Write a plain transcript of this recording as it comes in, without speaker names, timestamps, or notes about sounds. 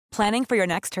Planning for your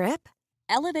next trip?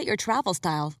 Elevate your travel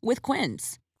style with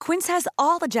Quince. Quince has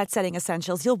all the jet-setting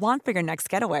essentials you'll want for your next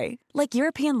getaway, like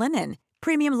European linen,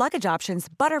 premium luggage options,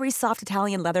 buttery soft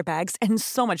Italian leather bags, and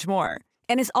so much more.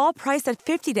 And is all priced at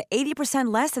 50 to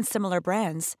 80% less than similar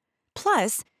brands.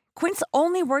 Plus, Quince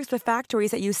only works with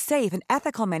factories that use safe and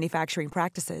ethical manufacturing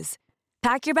practices.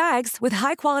 Pack your bags with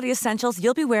high-quality essentials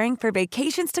you'll be wearing for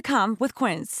vacations to come with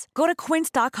Quince. Go to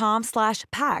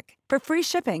quince.com/pack for free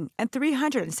shipping and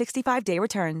 365-day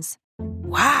returns.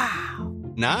 Wow.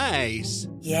 Nice.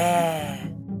 Yeah.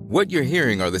 What you're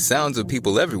hearing are the sounds of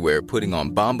people everywhere putting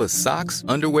on Bombas socks,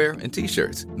 underwear, and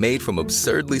T-shirts made from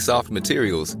absurdly soft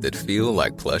materials that feel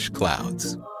like plush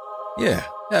clouds. Yeah,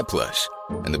 that plush.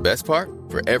 And the best part?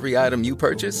 For every item you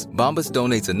purchase, Bombas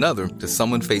donates another to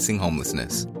someone facing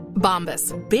homelessness.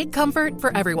 Bombas. Big comfort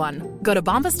for everyone. Go to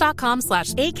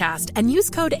bombas.com/ACAST and use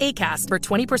code ACAST for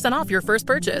 20% off your first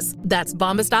purchase. That's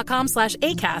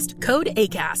bombas.com/ACAST. Code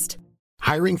ACAST.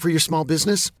 Hiring for your small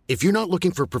business? If you're not looking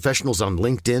for professionals on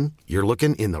LinkedIn, you're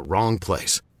looking in the wrong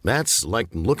place. That's like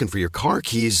looking for your car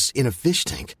keys in a fish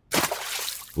tank.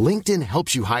 LinkedIn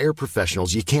helps you hire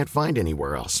professionals you can't find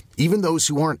anywhere else, even those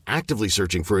who aren't actively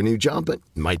searching for a new job but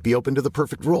might be open to the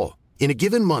perfect role. In a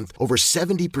given month, over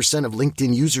 70% of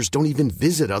LinkedIn users don't even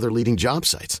visit other leading job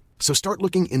sites. So start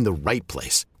looking in the right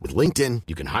place. With LinkedIn,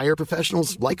 you can hire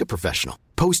professionals like a professional.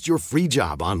 Post your free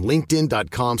job on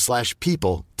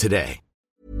linkedin.com/people today.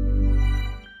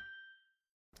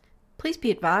 Please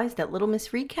be advised that Little Miss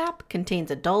Recap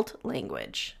contains adult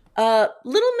language.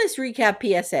 Little Miss Recap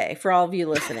PSA for all of you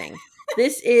listening.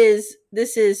 This is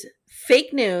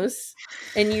fake news,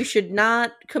 and you should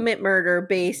not commit murder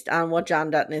based on what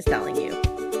John Dutton is telling you.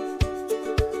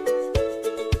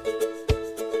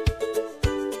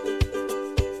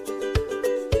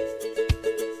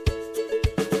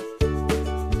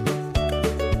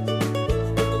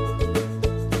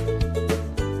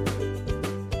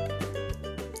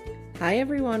 Hi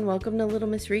everyone, welcome to Little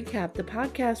Miss Recap, the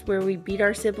podcast where we beat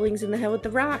our siblings in the head with the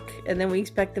rock, and then we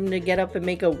expect them to get up and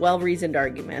make a well-reasoned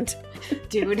argument.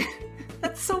 Dude,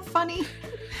 that's so funny.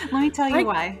 Let me tell you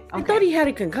why. Okay. I thought he had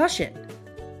a concussion.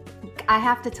 I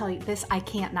have to tell you this. I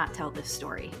can't not tell this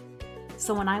story.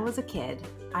 So when I was a kid,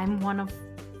 I'm one of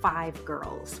 5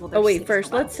 girls. Well,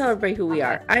 first, let's celebrate who we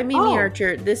are. I'm Amy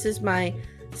Archer. This is my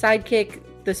sidekick,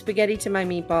 the spaghetti to my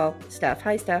meatball, Steph.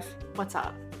 Hi, Steph. What's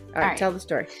up? All right, tell the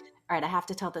story. All right, I have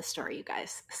to tell this story, you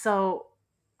guys. So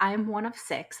I'm one of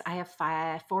 6. I have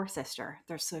 4 sisters.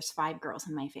 There's 5 girls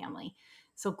in my family.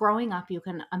 So growing up, you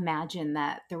can imagine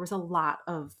that there was a lot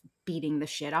of beating the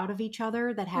shit out of each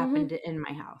other that happened in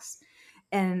my house.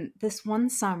 And this one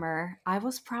summer, I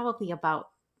was probably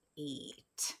about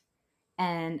 8.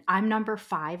 And I'm number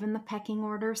 5 in the pecking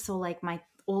order. So like my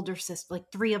older sister, like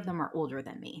 3 of them are older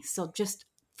than me. So just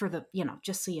for the,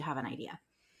 just so you have an idea.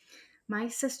 My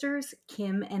sisters,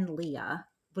 Kim and Leah,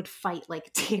 would fight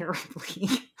like terribly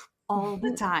all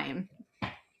the time.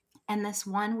 And this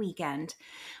one weekend,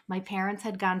 my parents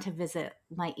had gone to visit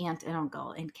my aunt and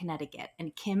uncle in Connecticut,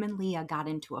 and Kim and Leah got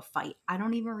into a fight. I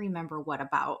don't even remember what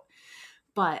about,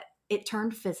 but it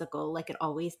turned physical like it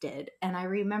always did. And I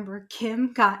remember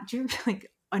Kim got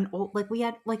like an old, like we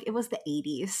had, like it was the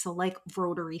 80s, so like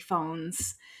rotary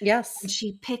phones. Yes. And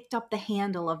she picked up the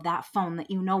handle of that phone that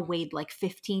weighed like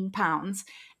 15 pounds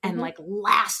and like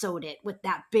lassoed it with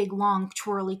that big long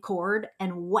twirly cord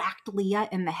and whacked Leah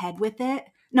in the head with it.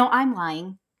 No, I'm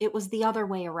lying. It was the other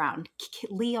way around.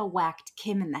 Leah whacked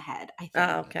Kim in the head, I think.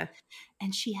 Oh, okay.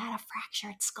 And she had a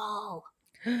fractured skull.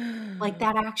 Like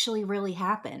that actually really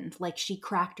happened. Like she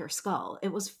cracked her skull. It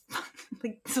was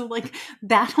like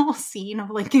that whole scene of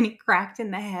like getting cracked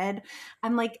in the head.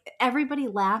 I'm like, everybody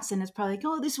laughs and it's probably like,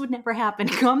 oh, this would never happen.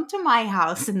 Come to my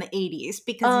house in the 80s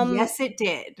because yes, it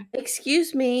did.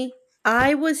 Excuse me.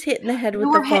 I was hit in the head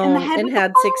with the phone and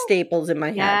had 6 staples in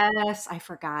my head. Yes, I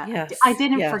forgot. Yes, I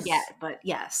didn't forget, but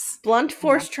yes. Blunt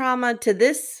force trauma to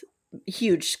this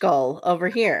huge skull over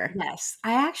here. Yes.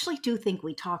 I actually do think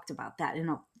we talked about that in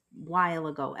a while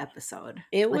ago episode.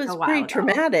 It was pretty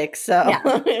traumatic, so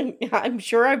yeah. I'm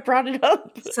sure I brought it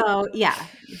up. So yeah,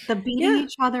 the beating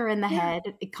each other in the head,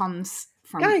 it comes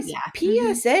from guys.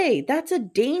 PSA, that's a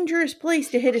dangerous place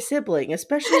to hit a sibling,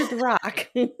 especially with the rock.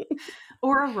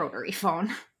 Or a rotary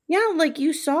phone. Yeah, like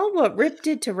you saw what Rip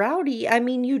did to Rowdy. I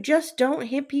mean, you just don't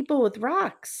hit people with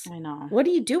rocks. I know. What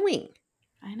are you doing?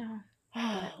 I know.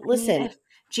 Listen, if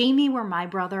Jamie were my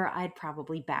brother, I'd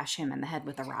probably bash him in the head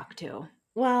with a rock too.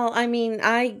 Well, I mean,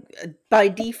 I by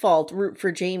default root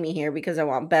for Jamie here because I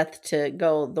want Beth to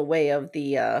go the way of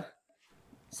the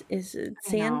is it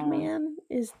Sandman?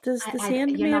 Does the You know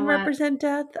Sandman what? represent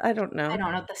death? I don't I know.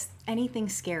 don't know this anything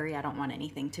scary. I don't want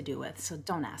anything to do with. So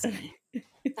don't ask me.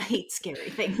 I hate scary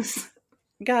things.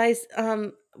 Guys,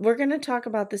 we're gonna talk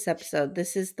about this episode.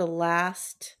 This is the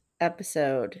last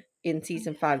episode in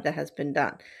season 5 that has been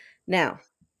done. Now,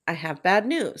 I have bad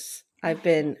news. I've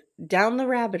been down the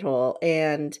rabbit hole,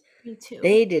 and Me too.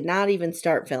 they did not even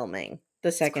start filming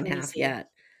the second half crazy. yet.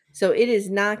 So it is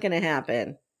not going to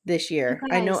happen this year.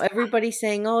 I know guys, everybody's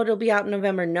saying, "Oh, it'll be out in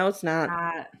November." No, it's not.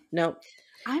 Nope.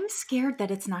 I'm scared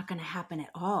that it's not going to happen at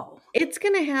all. It's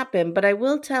going to happen, but I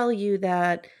will tell you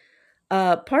that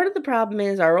part of the problem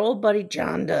is our old buddy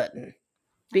John Dutton,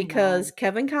 because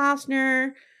Kevin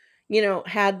Costner,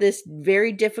 had this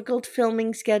very difficult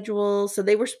filming schedule. So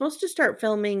they were supposed to start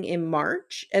filming in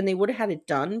March, and they would have had it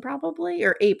done probably,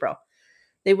 or April.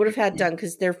 They would have had done,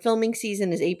 because their filming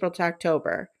season is April to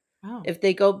October. Oh. If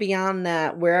they go beyond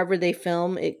that, wherever they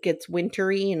film, it gets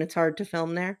wintry and it's hard to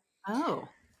film there. Oh,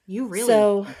 you really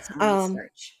did some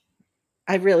research.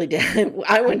 I really did.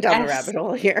 I went down the rabbit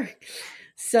hole here.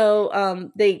 So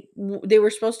they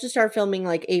were supposed to start filming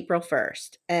like April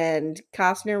 1st, and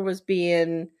Costner was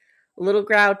being a little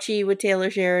grouchy with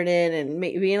Taylor Sheridan and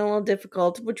being a little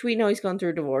difficult, which we know he's going through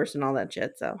a divorce and all that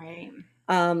shit. So, right.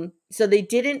 So they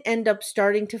didn't end up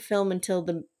starting to film until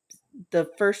the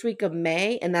first week of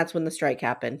May, and that's when the strike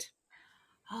happened.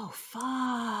 Oh,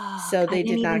 fuck. So they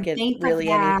did not get really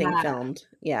anything filmed.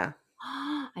 Yeah.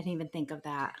 I didn't even think of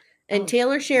that. And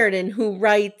Taylor Sheridan, who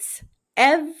writes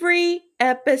every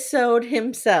episode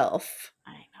himself,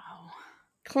 I know,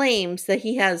 claims that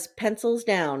he has pencils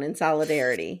down in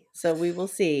solidarity. So we will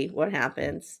see what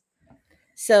happens.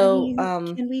 So,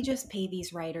 can we just pay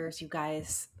these writers, you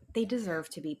guys? They deserve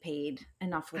to be paid.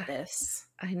 Enough with this.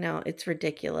 I know, it's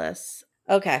ridiculous.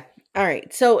 Okay. All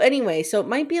right. So anyway, so it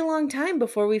might be a long time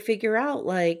before we figure out,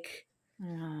 like,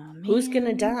 who's going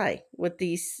to die with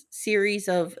these series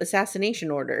of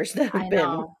assassination orders that have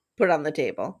been put on the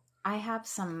table. I have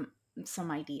some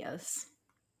ideas.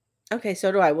 Okay,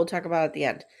 so do I. We'll talk about it at the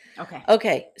end. Okay.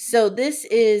 Okay, so this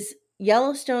is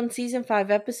Yellowstone Season 5,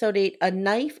 Episode 8, A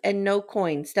Knife and No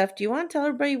Coin. Steph, do you want to tell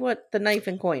everybody what the knife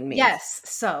and coin means? Yes.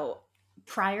 So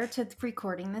prior to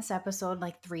recording this episode,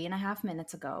 like 3.5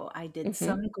 minutes ago, I did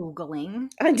some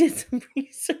Googling. I did some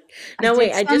research. No,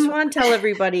 wait, I just want to tell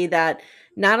everybody that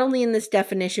not only in this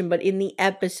definition, but in the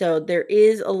episode, there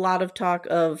is a lot of talk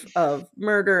of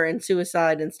murder and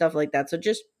suicide and stuff like that. So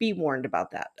just be warned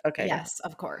about that. Okay. Yes,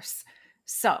 of course.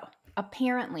 So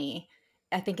apparently,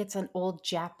 I think it's an old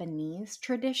Japanese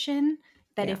tradition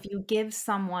that if you give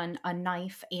someone a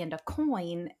knife and a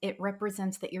coin, it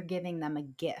represents that you're giving them a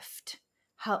gift.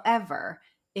 However,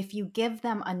 if you give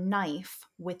them a knife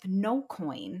with no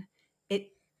coin, it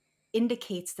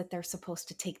indicates that they're supposed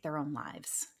to take their own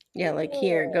lives. Yeah, like,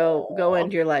 here, go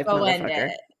end your life, motherfucker. End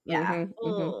it. Yeah.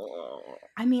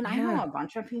 I mean, I know a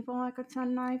bunch of people I could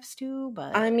send knives to,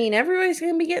 but I mean, everybody's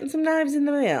gonna be getting some knives in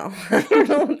the mail. I don't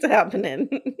know what's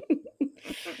happening.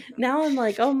 Now I'm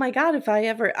like, oh my God,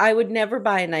 I would never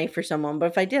buy a knife for someone, but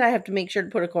if I did, I have to make sure to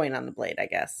put a coin on the blade, I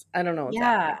guess. I don't know what's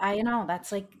happening. I know,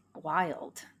 that's like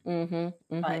wild. But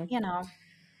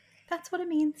that's what it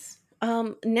means.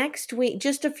 Next week,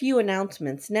 just a few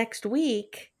announcements. Next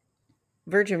week,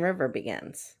 Virgin River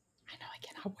begins. I know, I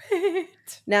cannot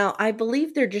wait. Now, I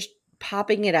believe they're just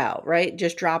popping it out, right?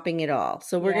 Just dropping it all.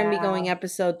 So we're going to be going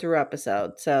episode through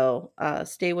episode. So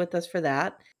stay with us for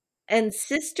that. And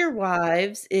Sister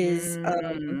Wives is,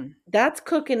 that's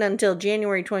cooking until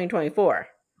January 2024.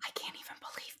 I can't even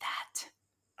believe that.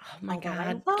 Oh my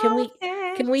God.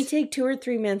 Can we take 2 or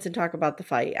 3 minutes and talk about the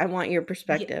fight? I want your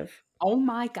perspective. Yeah. Oh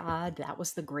my God, that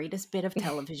was the greatest bit of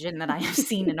television that I have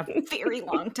seen in a very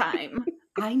long time.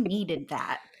 I needed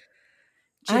that.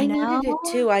 Janelle? I needed it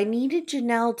too. I needed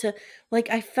Janelle to,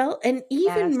 like, I felt, and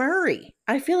even Murray.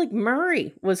 I feel like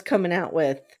Murray was coming out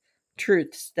with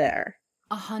truths there.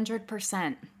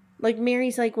 100%. Like,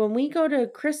 Mary's like, when we go to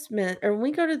Christmas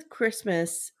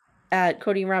at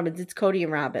Cody and Robin's, it's Cody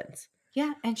and Robin's.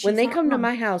 Yeah, and when they come to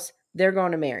my house, they're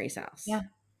going to Mary's house. Yeah.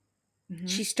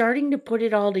 She's starting to put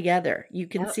it all together. You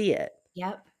can see it.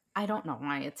 Yep. I don't know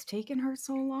why it's taken her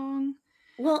so long.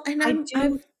 Well, and I've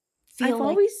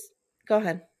always... Go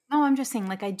ahead. No, I'm just saying,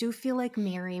 like, I do feel like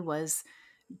Mary was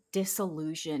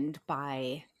disillusioned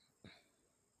by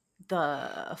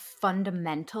the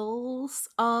fundamentals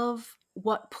of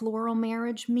what plural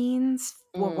marriage means,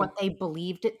 or what they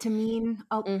believed it to mean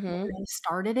when they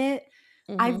started it.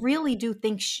 I really do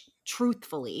think,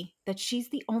 truthfully, that she's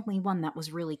the only one that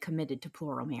was really committed to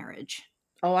plural marriage.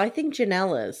 Oh, I think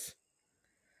Janelle is.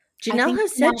 Janelle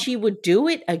has said she would do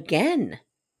it again.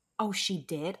 Oh, she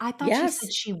did? I thought she said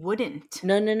Yes. she wouldn't.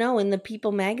 No. In the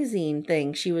People magazine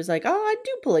thing, she was like, "Oh, I'd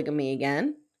do polygamy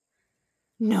again."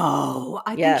 No,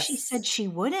 I think she said Yes. she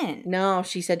wouldn't. No,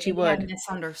 she said she Maybe I would.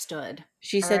 misunderstood,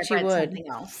 She or I said she read would. something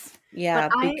else. But Yeah,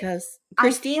 because I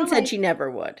Christine feel said like she never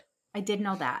would. I did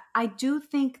know that. I do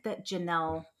think that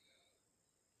Janelle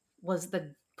was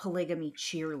the polygamy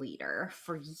cheerleader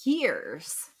for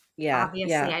years. Yeah,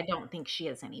 Obviously, yeah, I don't think she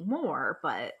is anymore,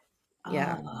 but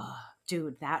yeah.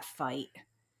 dude, that fight.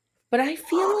 But I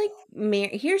feel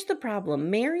like here's the problem.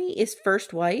 Mary is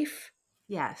first wife,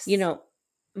 you Yes. know,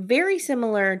 very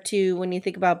similar to when you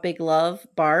think about Big Love,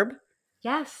 Barb.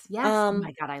 Yes, yes. Oh Um,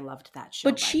 my god, I loved that show,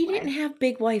 but by the she didn't way. have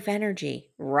big wife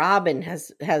energy. Robin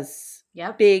has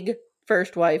Yep. big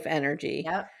first wife energy.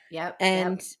 Yep. Yep. Yep.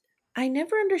 And I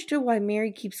never understood why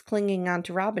Mary keeps clinging on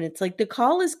to Robin. It's like the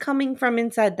call is coming from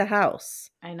inside the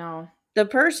house. I know. The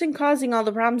person causing all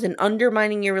the problems and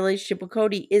undermining your relationship with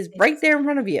Cody is right It's there in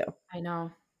front of you. I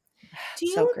know. Do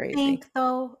So you crazy. think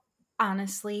though,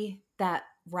 honestly, that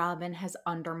Robin has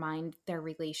undermined their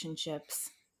relationships?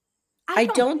 I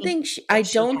don't think I that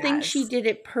she don't think she has. did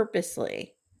it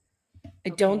purposely. I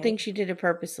don't Okay. think she did it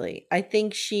purposely. I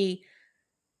think she,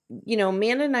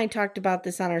 Amanda and I talked about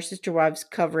this on our Sister Wives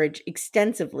coverage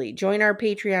extensively. Join our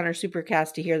Patreon or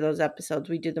Supercast to hear those episodes.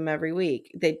 We do them every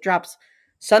week. They drops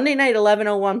Sunday night,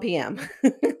 11:01 p.m.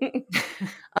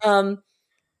 um,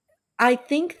 I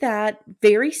think that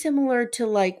very similar to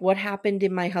like what happened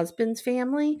in my husband's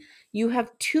family, you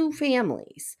have two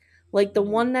families, like the Mhm.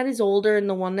 one that is older and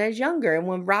the one that is younger. And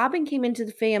when Robin came into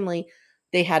the family,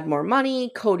 they had more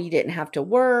money. Cody didn't have to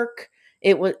work.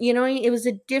 It was, it was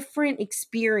a different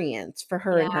experience for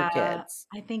her and her Yeah, kids.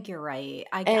 I think you're right.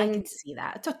 I And can see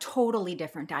that. It's a totally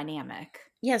different dynamic.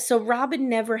 yeah, so Robin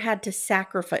never had to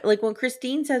sacrifice. Like when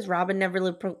Christine says Robin never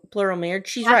lived plural marriage,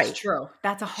 she's That's right. true.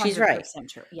 That's She's right. 100%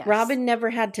 true. Yes. Robin never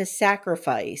had to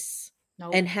sacrifice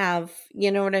and Nope. have,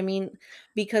 you know what I mean?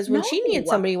 Because when No. she needed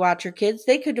somebody to watch her kids,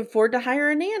 they could afford to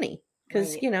hire a nanny.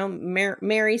 Because, Right.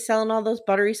 Mary's selling all those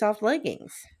buttery soft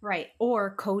leggings. Right.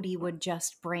 Or Cody would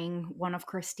just bring one of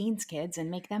Christine's kids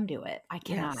and make them do it. I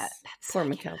cannot. Yes. That's Poor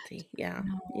I cannot. McKelty. Yeah.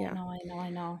 No, Yeah. no, I know, I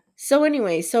know. So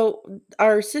anyway,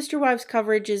 our Sister Wives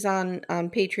coverage is on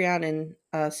Patreon and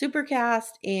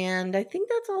Supercast. And I think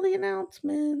that's all the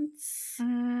announcements.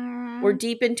 We're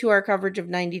deep into our coverage of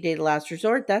 90 Day to Last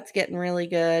Resort. That's getting really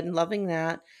good. Loving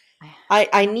that.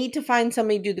 I need to find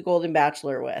somebody to do the Golden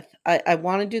Bachelor with. I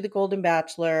want to do the Golden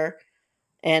Bachelor.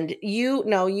 And you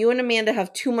and Amanda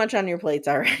have too much on your plates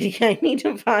already. I need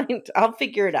to I'll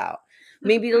figure it out.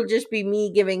 Maybe it'll just be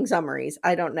me giving summaries.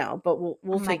 I don't know, but we'll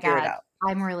Oh my figure it God. out.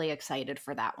 I'm really excited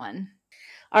for that one.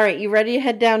 All right, you ready to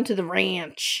head down to the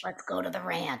ranch? Let's go to the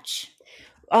ranch.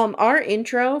 Our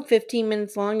intro, 15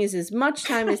 minutes long, is as much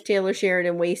time as Taylor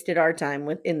Sheridan wasted our time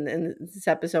with in this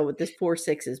episode with this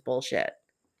 4/6 bullshit.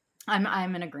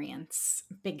 I'm in agreement.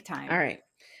 Big time. All right.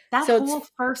 That So whole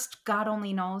first God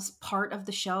only knows part of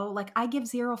the show, like I give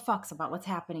zero fucks about what's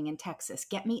happening in Texas.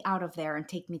 Get me out of there and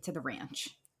take me to the ranch.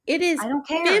 It is I don't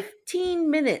care. 15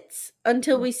 minutes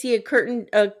until we see a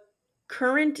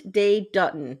current day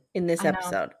Dutton in this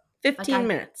episode. 15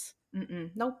 minutes.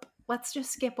 Nope. Let's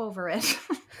just skip over it.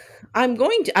 I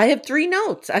have 3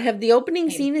 notes. I have the opening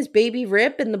scene is Baby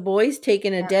Rip and the boys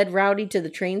taking a dead Rowdy to the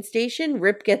train station.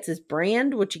 Rip gets his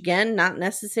brand, which again, not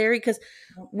necessary because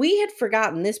we had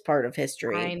forgotten this part of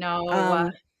history. I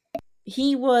know.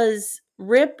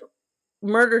 Rip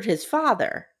murdered his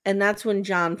father, and that's when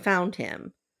John found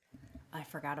him. I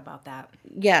forgot about that.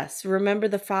 Yes. Remember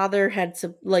the father had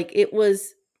some, like, it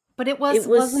was... But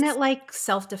wasn't it like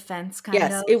self-defense kind of?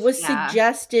 Yes, it was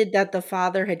suggested that the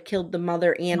father had killed the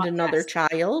mother and another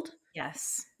child.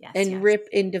 Yes, yes. And Rip,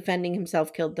 in defending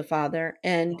himself, killed the father.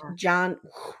 And John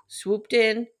swooped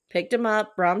in, picked him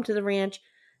up, brought him to the ranch.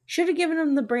 Should have given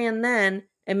him the brand then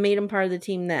and made him part of the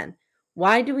team then.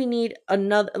 Why do we need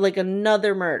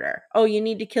another murder? Oh, you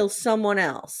need to kill someone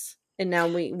else. And now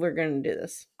we're going to do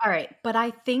this. All right, but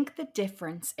I think the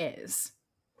difference is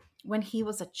when he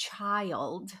was a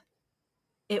child,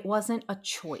 it wasn't a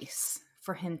choice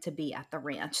for him to be at the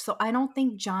ranch. So I don't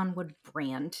think John would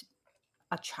brand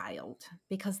a child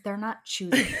because they're not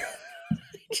choosing it.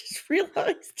 I just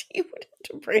realized he would have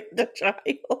to brand a child.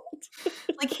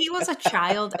 Like he was a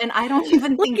child, and I don't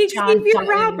even think John Xavier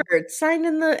Roberts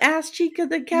signing the ass cheek of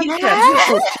the cabbage.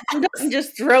 Yes! And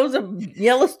just throws a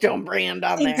Yellowstone brand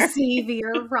on there.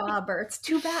 Xavier Roberts.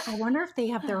 Too bad. I wonder if they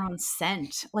have their own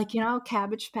scent. Like,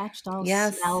 Cabbage Patch dolls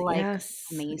smell like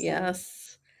amazing.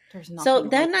 Yes. There's nothing So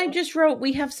then like I just wrote,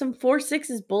 we have some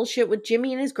 4/6 bullshit with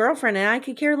Jimmy and his girlfriend, and I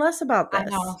could care less about this. I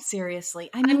know, seriously.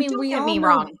 I mean, don't we get all me know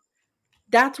wrong.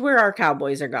 that's where our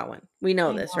Cowboys are going. We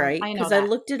know this, right? I know Because I that.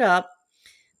 looked it up.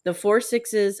 The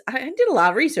 4-6s, I did a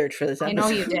lot of research for this I episode.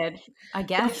 know you did. I The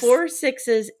guess.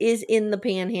 4-6s is in the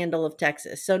panhandle of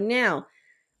Texas. So now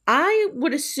I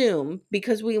would assume,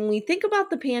 because when we think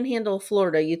about the panhandle of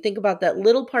Florida, you think about that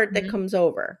little part that comes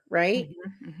over, right?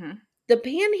 The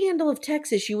panhandle of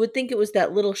Texas, you would think it was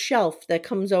that little shelf that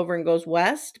comes over and goes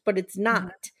west, but it's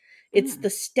not. It's the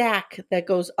stack that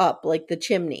goes up, like the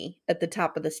chimney at the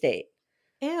top of the state.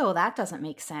 Ew, that doesn't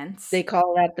make sense. They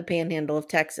call that the panhandle of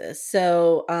Texas.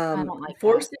 So I don't like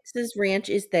 4-6's ranch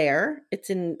is there. It's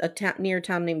in a town near a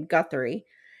town named Guthrie.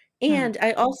 And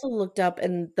I also looked up,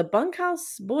 and the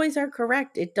bunkhouse boys are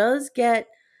correct. It does get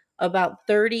about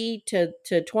 30 to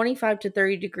 25 to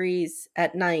 30 degrees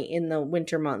at night in the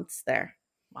winter months there.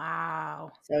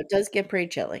 Wow. So it does get pretty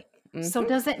chilly. So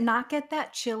does it not get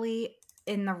that chilly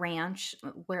in the ranch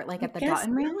where like at the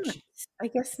Dutton Ranch? I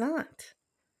guess not.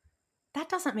 That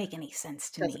doesn't make any sense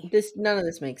to me. None of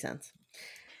this makes sense.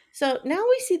 So now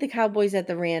we see the Cowboys at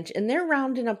the ranch, and they're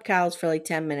rounding up cows for like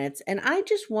 10 minutes. And I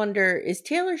just wonder, is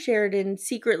Taylor Sheridan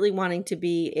secretly wanting to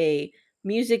be a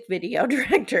music video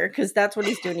director? Because that's what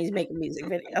he's doing. He's making music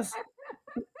videos.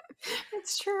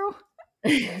 It's true.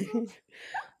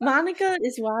 Monica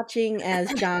is watching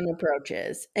as John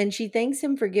approaches, and she thanks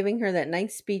him for giving her that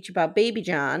nice speech about baby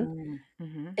John.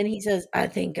 And he says, I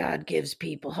think God gives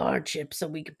people hardship so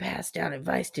we could pass down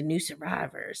advice to new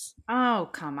survivors. Oh,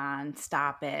 come on.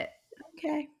 Stop it.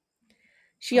 Okay.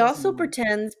 She also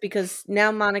pretends, because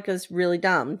now Monica's really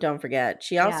dumb, don't forget.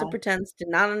 She also pretends to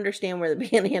not understand where the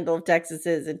panhandle of Texas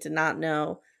is and to not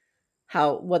know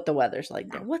what the weather's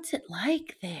like there. What's it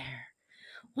like there?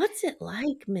 What's it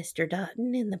like, Mr.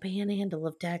 Dutton, in the panhandle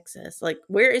of Texas? Like,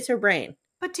 where is her brain?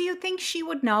 But do you think she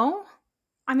would know?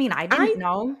 I mean, I didn't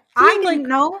know. I didn't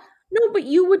know. No, but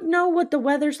you would know what the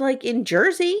weather's like in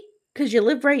Jersey because you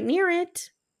live right near it.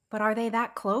 But are they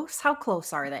that close? How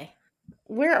close are they?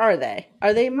 Where are they?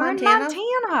 Are they in Montana? We're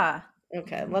in Montana.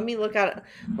 Okay, let me look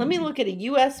at a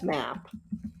U.S. map.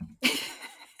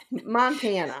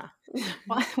 Montana.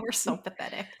 Well, we're so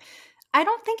pathetic. I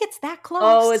don't think it's that close.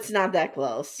 Oh, it's not that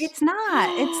close. It's not.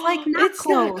 It's like not it's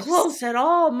close. Not close at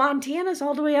all. Montana's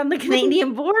all the way on the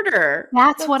Canadian border.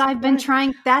 That's what I've been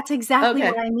trying. That's exactly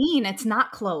what I mean. It's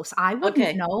not close. I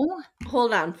wouldn't know.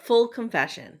 Hold on. Full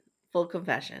confession.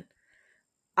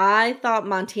 I thought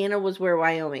Montana was where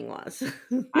Wyoming was.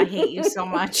 I hate you so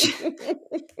much.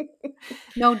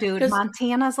 No, dude,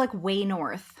 Montana's like way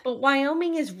north. But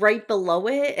Wyoming is right below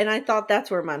it, and I thought that's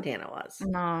where Montana was.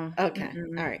 No. Okay.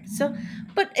 All right. So,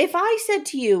 but if I said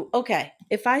to you,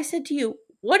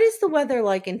 what is the weather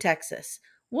like in Texas?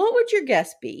 What would your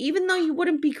guess be? Even though you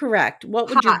wouldn't be correct, what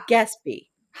would your guess be?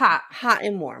 Hot. Hot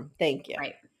and warm. Thank you.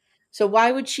 Right. So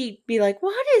why would she be like,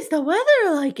 what is the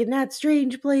weather like in that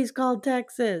strange place called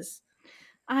Texas?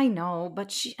 I know,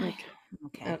 but she... Okay.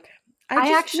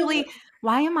 Okay.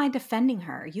 Why am I defending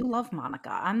her? You love Monica.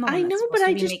 I'm the one I know, but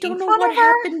I just don't know what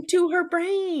happened to her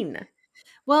brain.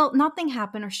 Well, nothing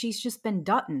happened, or she's just been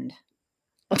duttoned.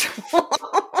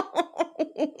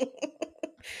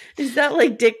 Is that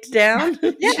like dicked down?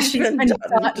 Yeah, she's been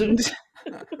duttoned.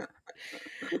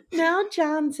 Now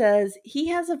John says he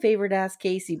has a favor to ask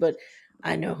Casey, but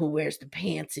I know who wears the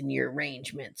pants in your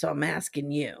arrangement, so I'm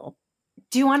asking you.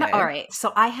 Do you want to? All right.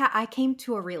 So I came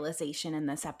to a realization in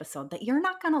this episode that you're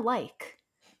not going to like.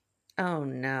 Oh,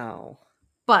 no.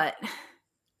 But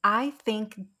I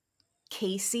think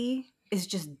Casey is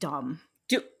just dumb.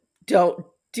 Do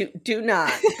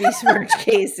not besmirch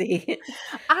Casey.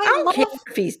 I don't care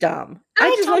if he's dumb.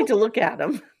 I just like to look at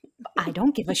him. I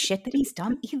don't give a shit that he's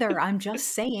dumb either. I'm just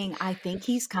saying I think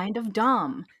he's kind of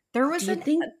dumb. Do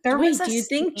you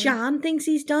think John thinks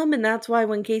he's dumb? And that's why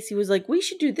when Casey was like, we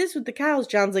should do this with the cows,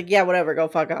 John's like, yeah, whatever, go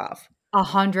fuck off.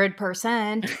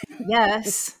 100%.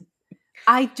 Yes.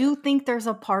 I do think there's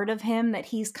a part of him that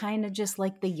he's kind of just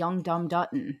like the young dumb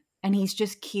Dutton. And he's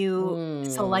just cute.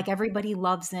 So like everybody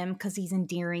loves him because he's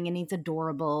endearing and he's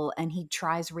adorable. And he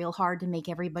tries real hard to make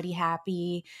everybody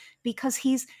happy because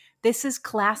this is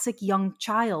classic young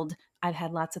child. I've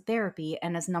had lots of therapy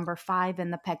and is number 5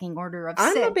 in the pecking order of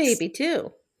 6. I'm a baby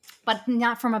too. But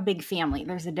not from a big family.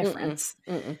 There's a difference.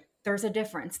 There's a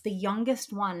difference. The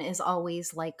youngest one is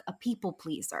always like a people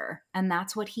pleaser. And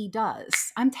that's what he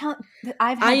does.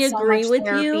 I agree with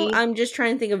you. I'm just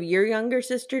trying to think of your younger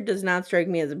sister does not strike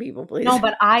me as a people pleaser. No,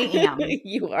 but I am.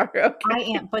 You are. Okay. I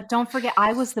am. But don't forget,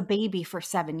 I was the baby for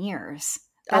 7 years.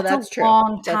 That's a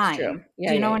long time. That's true. Yeah,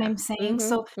 do you know what I'm saying?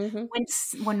 So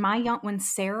when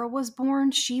Sarah was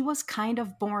born, she was kind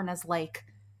of born as like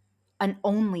an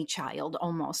only child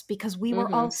almost because we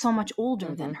were all so much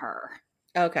older than her.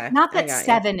 Okay. Not I that got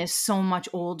 7 is so much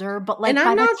older, but like And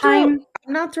by the time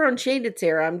I'm not throwing shade at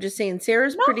Sarah. I'm just saying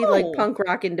Sarah's pretty like No. punk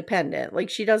rock independent. Like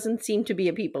she doesn't seem to be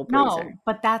a people pleaser. No,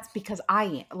 but that's because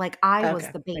I was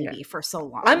Okay. the baby for so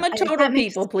long. I'm a If total that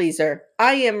makes people pleaser.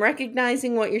 I am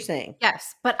recognizing what you're saying.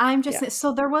 Yes, but I'm just Yeah.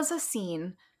 so there was a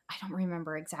scene, I don't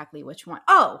remember exactly which one.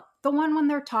 Oh, the one when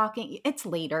they're talking, it's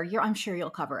later. I'm sure you'll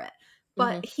cover it.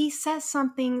 But he says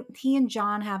something, he and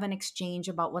John have an exchange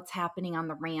about what's happening on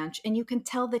the ranch, and you can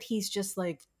tell that he's just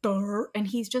like, "Durr," and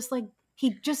he's just like,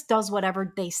 he just does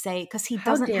whatever they say because he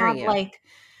How doesn't dare have you? like,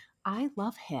 I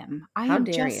love him. How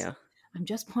dare you? I'm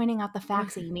just pointing out the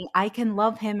facts, Amy. I can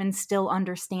love him and still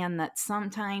understand that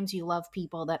sometimes you love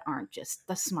people that aren't just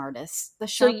the smartest, the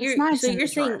So sharpest knives in you're the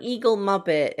saying drawer. Eagle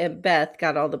Muppet and Beth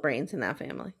got all the brains in that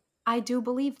family. I do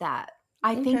believe that.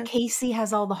 I Okay. think Casey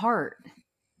has all the heart.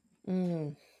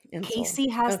 Insult. Casey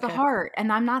has the Okay. heart.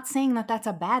 And I'm not saying that that's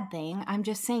a bad thing. I'm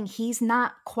just saying he's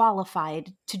not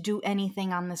qualified to do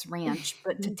anything on this ranch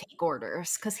but to take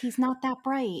orders because he's not that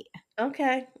bright.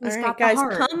 Okay. He's All right, got the guys,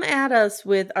 heart. come at us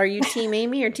with, are you Team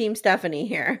Amy or Team Stephanie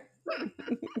here?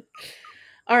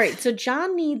 All right, so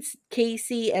John needs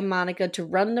Casey and Monica to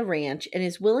run the ranch and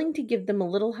is willing to give them a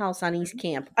little house on East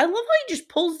Camp. I love how he just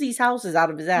pulls these houses out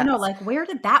of his ass. I know, like, where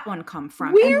did that one come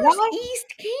from? Where's And why?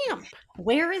 East Camp?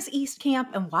 Where is East Camp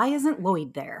and why isn't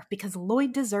Lloyd there? Because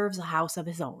Lloyd deserves a house of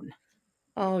his own.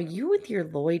 Oh, you with your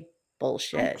Lloyd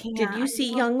bullshit. can't. Did you I see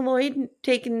love- young Lloyd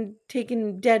taking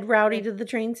dead Rowdy to the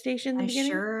train station in the I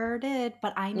beginning? sure did,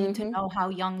 but I need to know how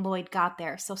young Lloyd got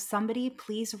there. So somebody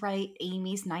please write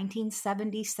Amy's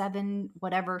 1977,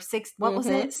 whatever, what was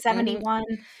it? 71?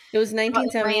 It was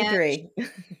 1973.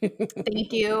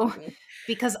 Thank you.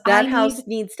 Because that house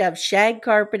needs to have shag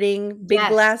carpeting, big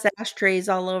Yes. glass ashtrays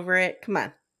all over it. Come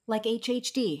on. like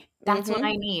HHD. That's what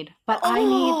I need. But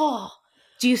Oh,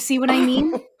 do you see what I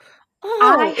mean? oh,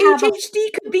 I have HHD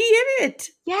could be in it.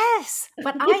 Yes,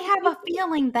 but I have a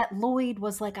feeling that Lloyd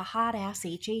was like a hot ass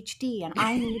HHD, and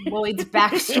I need Lloyd's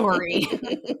backstory.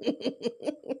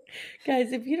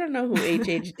 Guys, if you don't know who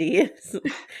HHD is,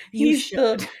 You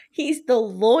he's the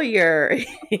lawyer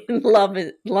in Love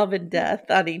and Death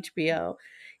on HBO.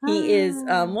 He is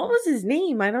what was his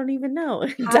name? I don't even know.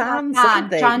 Don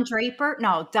something. John Draper?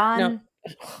 No, Don. No.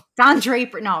 Don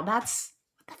Draper. No, that's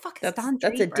what the fuck is Don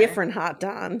Draper? That's a different hot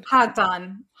Don. Hot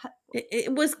Don.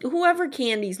 It was whoever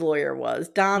Candy's lawyer was,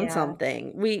 Don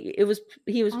something. He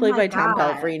was played by Tom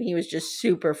God. Pelphrey, and he was just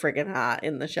super freaking hot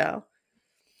in the show.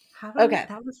 Okay,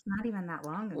 that was not even that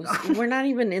long ago. We're not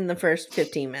even in the first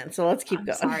 15 minutes, so let's keep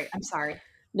going. I'm sorry.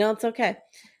 No, it's okay.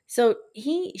 So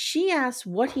she asks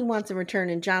what he wants in return,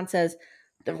 and John says,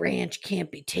 "The ranch can't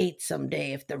be Tate's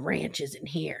someday if the ranch isn't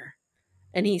here."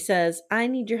 And he says, "I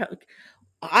need your help."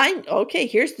 Okay,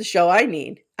 here's the show I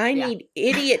need. I need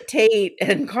idiot Tate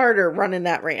and Carter running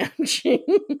that ranch.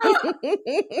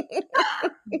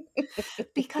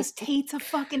 Because Tate's a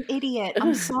fucking idiot.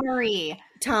 I'm sorry.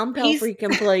 Tom Pelphrey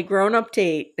can play grown-up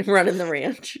Tate running the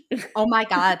ranch. Oh my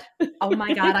God.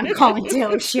 I'm calling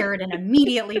Taylor Sheridan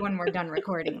immediately when we're done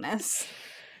recording this.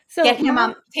 So get him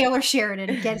on Taylor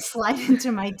Sheridan. Slide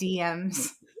into my DMs.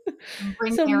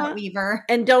 Bring Garrett Weaver.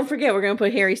 And don't forget, we're going to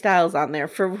put Harry Styles on there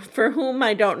for whom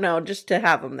I don't know, just to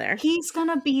have him there. He's going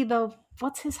to be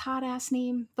what's his hot ass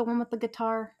name? The one with the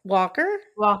guitar? Walker.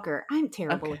 I'm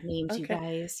terrible with names, you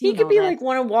guys. He could be like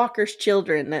one of Walker's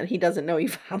children that he doesn't know he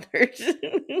fathered.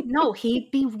 No, he'd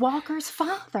be Walker's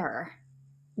father.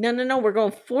 No. We're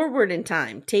going forward in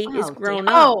time. Tate is grown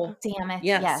up. Oh, damn it.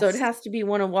 Yes. So it has to be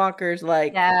one of Walker's,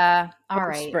 like, all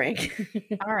right. Spring.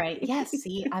 All right. Yes.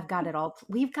 See, I've got it all.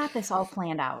 We've got this all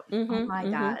planned out. Oh my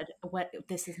God.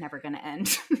 This is never going to end.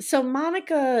 So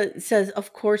Monica says,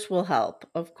 "Of course we'll help.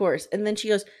 Of course." And then she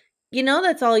goes,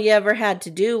 "That's all you ever had to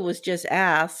do was just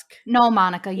ask." No,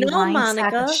 Monica. Monica.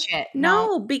 Sack of shit.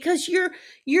 No, because you're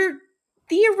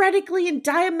theoretically and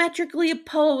diametrically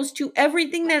opposed to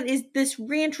everything that is this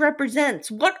ranch represents.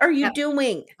 What are you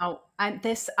doing? Oh,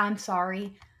 I'm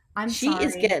sorry. She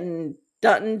is getting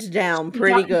duttoned down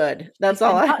pretty good. That's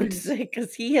all I have to say,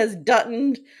 because he has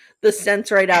duttoned the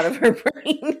sense right out of her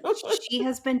brain. She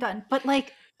has been done. But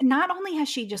like, not only has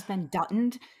she just been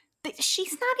duttoned,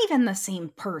 she's not even the same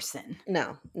person.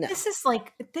 No.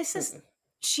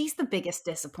 She's the biggest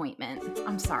disappointment.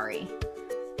 I'm sorry.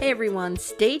 Hey everyone,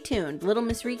 stay tuned. Little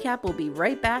Miss Recap will be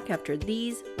right back after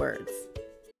these words.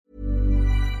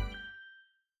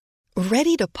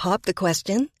 Ready to pop the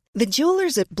question? The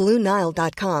jewelers at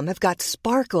BlueNile.com have got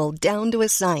sparkle down to a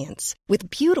science with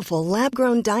beautiful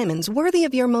lab-grown diamonds worthy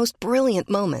of your most brilliant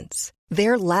moments.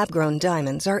 Their lab-grown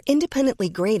diamonds are independently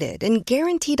graded and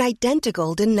guaranteed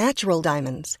identical to natural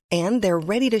diamonds. And they're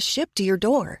ready to ship to your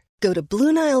door. Go to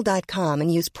BlueNile.com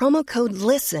and use promo code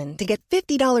LISTEN to get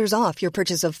 $50 off your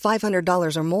purchase of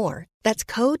 $500 or more. That's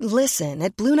code LISTEN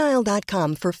at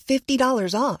BlueNile.com for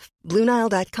 $50 off.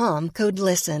 BlueNile.com, code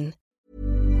LISTEN.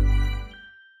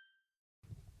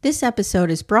 This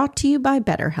episode is brought to you by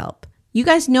BetterHelp. You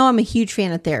guys know I'm a huge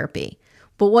fan of therapy,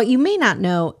 but what you may not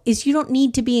know is you don't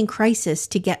need to be in crisis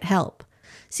to get help.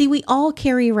 See, we all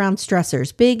carry around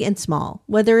stressors, big and small,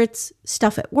 whether it's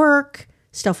stuff at work,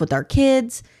 stuff with our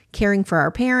kids, caring for our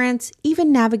parents,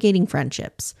 even navigating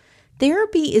friendships.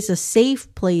 Therapy is a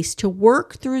safe place to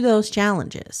work through those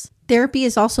challenges. Therapy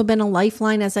has also been a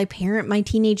lifeline as I parent my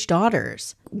teenage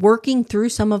daughters. Working through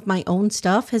some of my own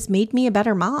stuff has made me a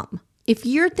better mom. If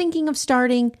you're thinking of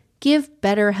starting, give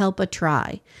BetterHelp a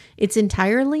try. It's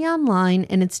entirely online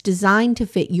and it's designed to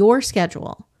fit your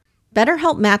schedule.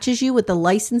 BetterHelp matches you with a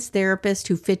licensed therapist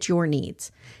who fits your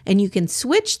needs, and you can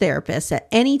switch therapists at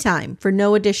any time for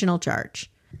no additional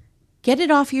charge. Get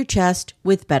it off your chest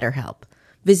with BetterHelp.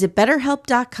 Visit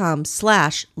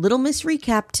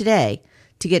BetterHelp.com/LittleMissRecap today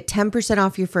to get 10%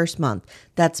 off your first month.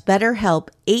 That's BetterHelp,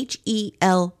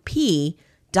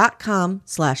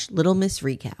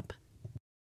 HELP.com/LittleMissRecap.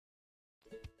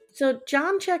 So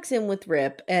John checks in with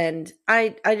Rip, and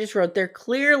I just wrote they're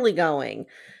clearly going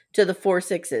to the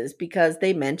 4-6s because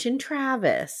they mentioned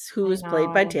Travis, who was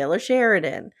played by Taylor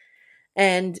Sheridan.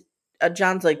 And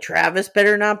John's like, Travis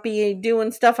better not be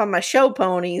doing stuff on my show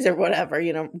ponies or whatever,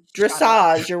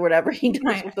 dressage or whatever he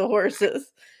does with the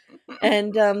horses.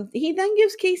 And he then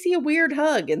gives Casey a weird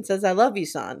hug and says, I love you,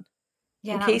 son.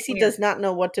 Yeah, and Casey does not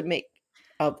know what to make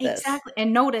of this. Exactly.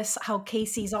 And notice how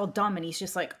Casey's all dumb and he's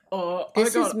just like,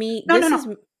 this is me.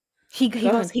 No. He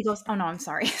goes, oh no, I'm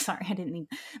sorry. Sorry, I didn't mean,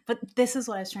 but this is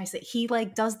what I was trying to say. He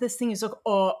like does this thing. He's like,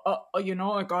 I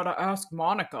gotta ask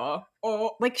Monica.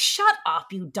 Like, shut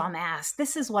up, you dumbass.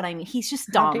 This is what I mean. He's just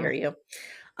dumb. How dare you?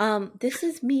 This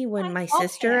is me when my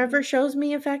sister ever shows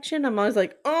me affection. I'm always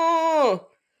like, well,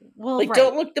 like,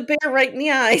 don't look the bear right in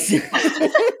the eyes.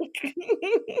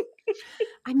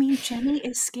 I mean, Jenny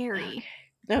is scary.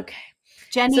 Okay.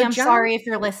 Jenny, so I'm sorry if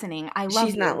you're listening. I love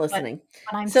you. She's not listening.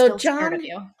 But I'm still scared of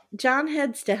you. John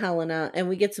heads to Helena, and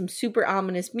we get some super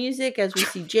ominous music as we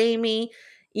see Jamie,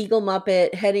 Eagle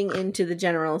Muppet, heading into the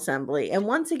General Assembly. And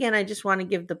once again, I just want to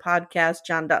give the podcast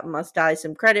John Dutton Must Die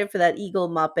some credit for that Eagle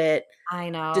Muppet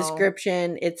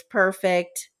description. It's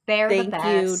perfect. Thank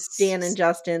you, Dan and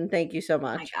Justin. Thank you so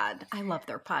much. Oh my God, I love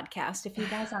their podcast. If you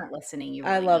guys aren't listening, you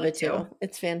really I love it too.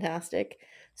 It's fantastic.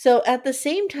 So at the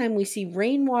same time, we see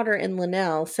Rainwater and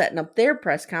Linnell setting up their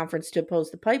press conference to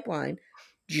oppose the pipeline.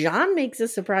 John makes a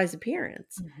surprise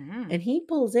appearance, and he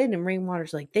pulls in, and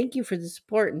Rainwater's like, thank you for the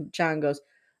support. And John goes,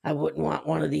 I wouldn't want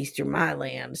one of these through my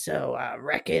land, so I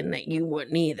reckon that you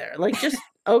wouldn't either. Like, just,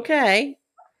 okay.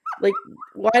 Like,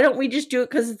 why don't we just do it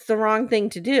because it's the wrong thing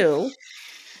to do?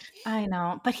 I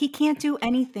know, but he can't do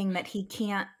anything that he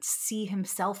can't see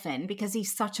himself in because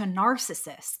he's such a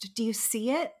narcissist. Do you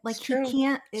see it? Like, he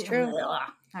can't. It's true. All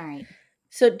right.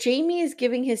 So Jamie is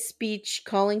giving his speech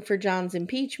calling for John's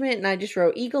impeachment, and I just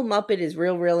wrote, Eagle Muppet is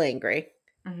real angry.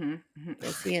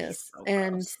 Yes, he is. So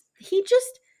and he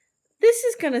just, this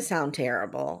is going to sound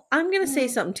terrible. I'm going to say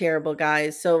something terrible,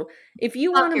 guys. So if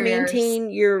you want to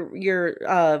maintain your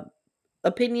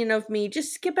opinion of me,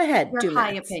 just skip ahead. Your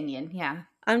high opinion, yeah.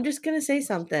 I'm just going to say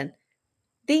something.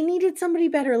 They needed somebody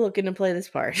better looking to play this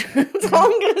part. That's all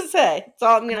I'm going to say. That's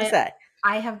all I'm going to say.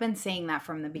 I have been saying that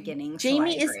from the beginning.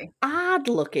 Jamie is odd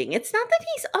looking. It's not that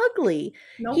he's ugly.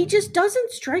 Nope. He just doesn't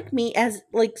strike me as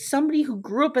like somebody who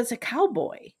grew up as a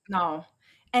cowboy. No.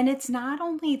 And it's not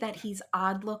only that he's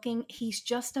odd looking, he's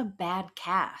just a bad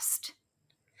cast.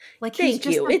 Like, he's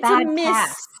just a bad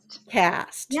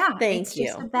cast. Yeah. Thank you.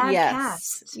 Just a bad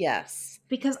cast. Yes.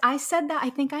 Because I said that, I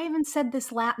think I even said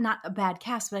this, not a bad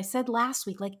cast, but I said last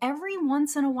week, like, every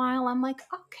once in a while, I'm like,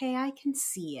 okay, I can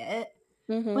see it.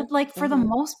 But like, for the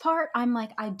most part, I'm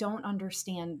like, I don't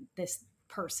understand this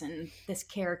person, this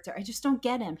character. I just don't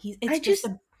get him.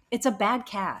 It's a bad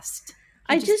cast.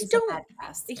 I just don't.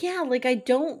 Yeah, like, I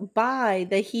don't buy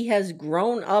that he has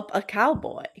grown up a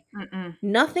cowboy.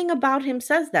 Nothing about him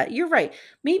says that. You're right.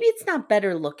 Maybe it's not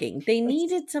better looking. They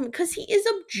needed some, because he is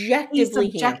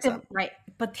objectively handsome. Right.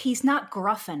 But he's not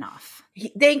gruff enough.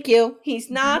 Thank you. He's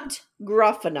not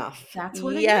gruff enough. That's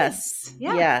what it is.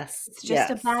 Yeah. Yes. It's just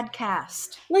a bad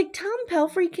cast. Like, Tom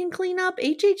Pelphrey can clean up,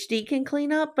 HHD can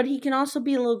clean up, but he can also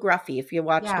be a little gruffy if you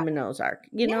watch him in Ozark.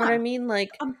 You know what I mean? Like,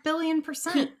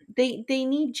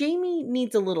 1,000,000,000%. Jamie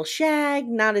needs a little shag,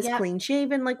 not as clean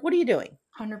shaven. Like, what are you doing?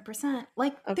 100%.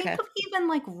 Like, think Okay. of even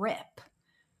like Rip.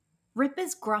 Rip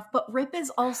is gruff, but Rip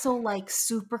is also like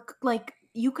super, like,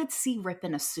 you could see Rip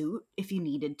in a suit if you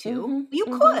needed to. You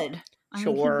could. I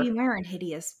mean, he'd Sure. be wearing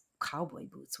hideous cowboy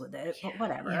boots with it, but Yeah,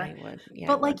 whatever. I would. Yeah, I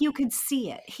But like, would. you could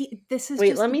see it. This is Wait,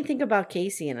 just. let me think about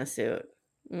Casey in a suit.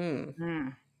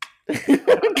 Mm.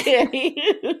 Okay.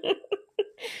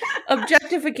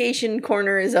 Objectification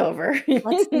corner is over.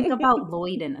 Let's think about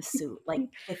Lloyd in a suit like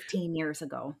 15 years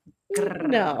ago.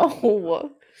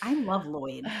 No. I love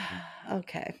Lloyd.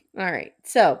 Okay. All right.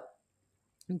 So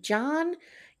John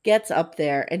gets up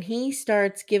there and he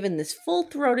starts giving this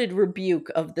full-throated rebuke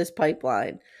of this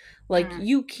pipeline. Like,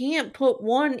 you can't put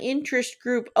one interest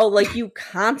group. Oh, like you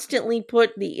constantly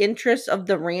put the interests of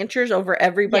the ranchers over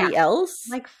everybody else?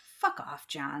 Like, fuck off,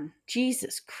 John.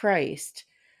 Jesus Christ.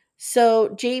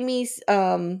 So Jamie's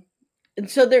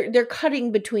so they're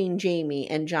cutting between Jamie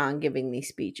and John giving these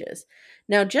speeches.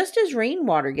 Now, just as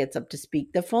Rainwater gets up to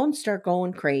speak, the phones start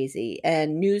going crazy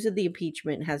and news of the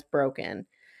impeachment has broken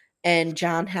and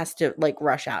John has to like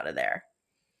rush out of there.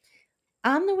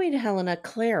 On the way to Helena,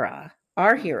 Clara,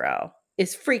 our hero,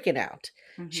 is freaking out.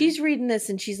 She's reading this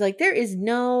and she's like, there is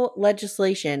no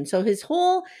legislation. So his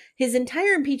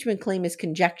entire impeachment claim is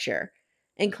conjecture.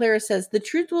 And Clara says, the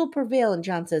truth will prevail. And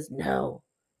John says, no,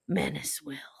 menace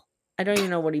will. I don't even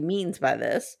know what he means by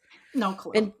this. No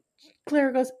clue. And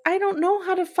Clara goes, I don't know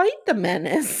how to fight the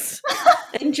menace.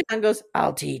 And John goes,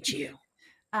 I'll teach you.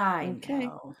 I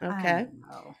know. Okay. I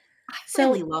know. I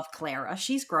really love Clara.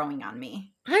 She's growing on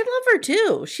me. I love her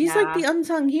too. She's like the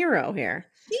unsung hero here.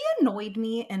 She annoyed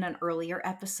me in an earlier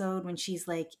episode when she's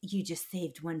like, you just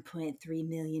saved $1.3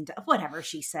 million. Whatever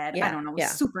she said. I don't know. It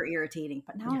was super irritating.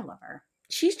 But now I love her.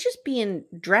 She's just being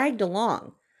dragged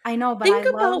along. I know, but think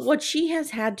about what she has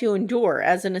had to endure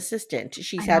as an assistant.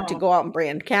 She's had to go out and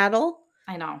brand cattle.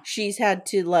 I know. She's had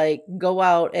to like go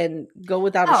out and go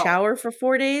without a shower for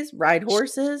 4 days, ride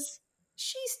horses.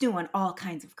 She's doing all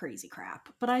kinds of crazy crap,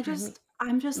 but I'm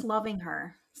just loving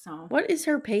her. So what is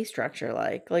her pay structure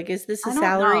like? Like, is this a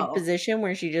salaried position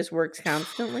where she just works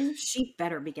constantly? She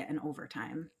better be getting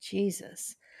overtime.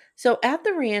 Jesus. So at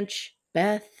the ranch,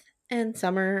 Beth and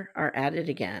Summer are at it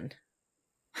again.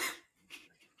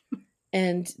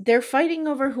 And they're fighting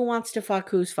over who wants to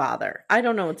fuck whose father. I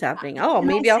don't know what's happening. Oh,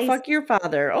 maybe I'll fuck your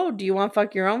father. Oh, do you want to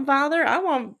fuck your own father?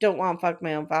 Don't want to fuck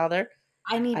my own father.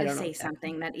 I need to say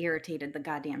something that irritated the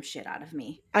goddamn shit out of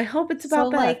me. I hope it's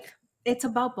about Beth. Like, it's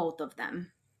about both of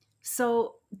them.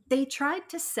 So they tried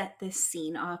to set this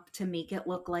scene up to make it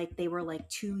look like they were like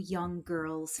two young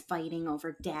girls fighting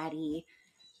over daddy.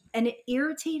 And it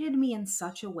irritated me in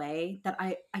such a way that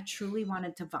I truly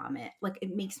wanted to vomit. Like,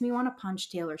 it makes me want to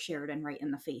punch Taylor Sheridan right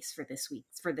in the face for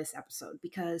this episode.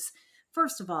 Because,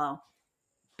 first of all,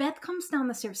 Beth comes down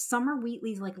the stairs. Summer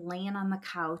Wheatley's like laying on the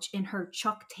couch in her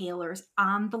Chuck Taylors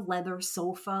on the leather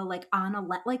sofa, like on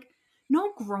like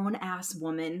no grown ass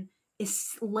woman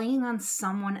is laying on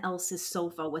someone else's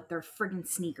sofa with their friggin'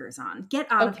 sneakers on. Get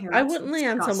out of here. I wouldn't lay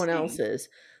on someone else's,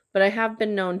 but I have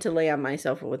been known to lay on my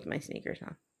sofa with my sneakers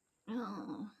on.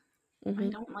 Oh, I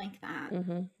don't like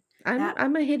that.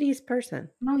 I'm a hideous person.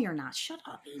 No, you're not. Shut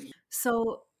up, Amy.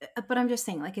 So, but I'm just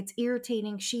saying, like, it's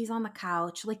irritating. She's on the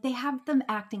couch. Like, they have them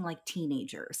acting like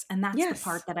teenagers. And that's the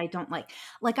part that I don't like.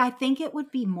 Like, I think it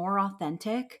would be more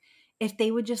authentic if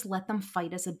they would just let them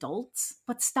fight as adults,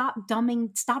 but stop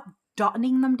dumbing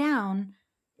them down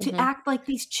to act like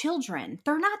these children.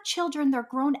 They're not children. They're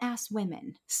grown-ass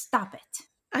women. Stop it.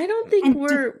 I don't think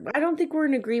we're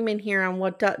in agreement here on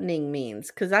what duttoning means,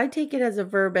 because I take it as a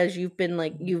verb as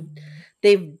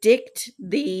they've dicked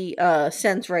the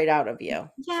sense right out of you.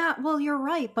 Yeah, well, you're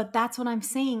right, but that's what I'm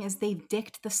saying is they've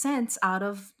dicked the sense out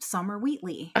of Summer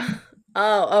Wheatley.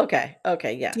 Oh, okay,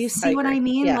 yes. Do you see what I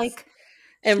mean? Yes. Like,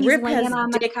 and Rip has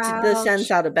dicked the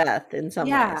sense out of Beth in some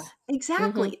ways. Yeah,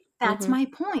 exactly. That's my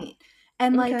point.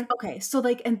 And so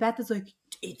like, and Beth is like,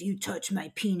 if you touch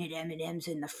my peanut M&Ms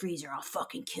in the freezer, I'll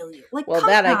fucking kill you. Like, well,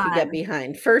 that I could get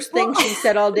behind. First thing she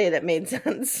said all day that made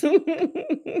sense. I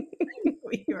knew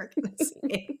you were going to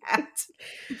say that.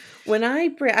 When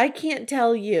I can't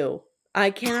tell you. I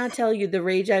cannot tell you the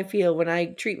rage I feel when I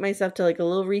treat myself to like a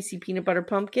little Reese's peanut butter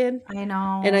pumpkin. I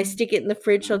know. And I stick it in the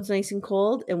fridge so it's nice and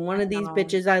cold. And one of these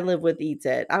bitches I live with eats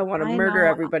it. I want to murder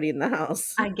everybody in the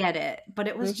house. I get it. But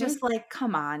it was just like,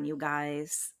 come on, you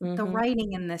guys. The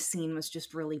writing in this scene was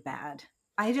just really bad.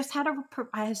 I just have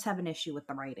an issue with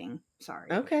the writing. Sorry.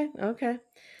 Okay.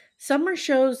 Summer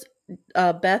shows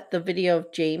Beth the video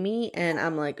of Jamie. And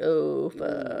I'm like, oh,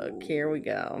 fuck. Here we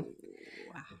go.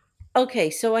 Okay,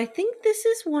 so I think this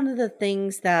is one of the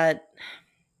things that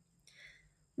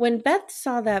when Beth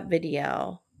saw that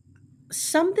video,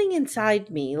 something inside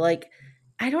me, like,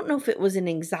 I don't know if it was an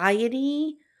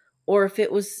anxiety or if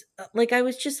it was like, I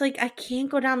was just like, I can't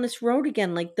go down this road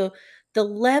again. Like, the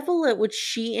level at which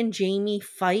she and Jamie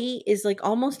fight is like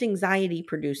almost anxiety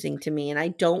producing to me, and I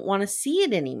don't want to see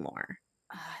it anymore.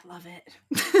 I love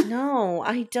it. No,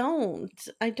 I don't.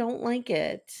 I don't like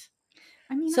it.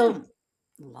 I mean, So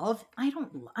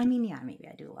I mean, yeah, maybe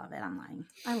I do love it. I'm lying.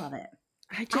 I love it.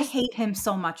 I I just hate him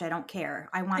so much. I don't care.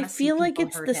 I want I to see feel like people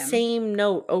it's hurt the him. same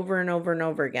note over and over and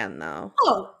over again, though.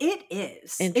 Oh, it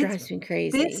is. It drives me This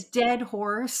crazy. dead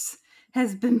horse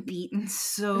has been beaten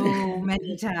so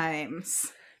many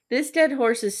times. This dead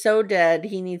horse is so dead,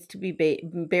 he needs to be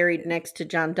buried next to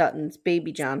John Dutton's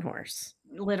baby John horse.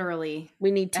 Literally.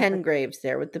 We need 10 Epic. graves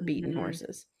there with the beaten Mhm.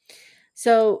 horses.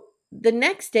 So the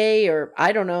next day, or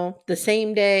I don't know, the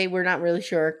same day, we're not really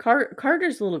sure,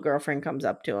 Carter's little girlfriend comes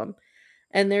up to him.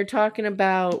 And they're talking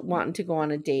about wanting to go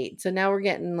on a date. So now we're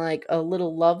getting like a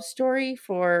little love story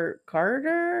for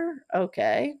Carter.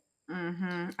 Okay.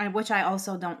 Which I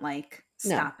also don't like.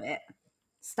 No. Stop it.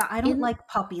 Stop. I don't like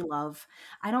puppy love.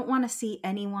 I don't want to see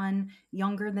anyone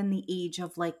younger than the age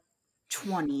of like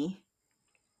 20.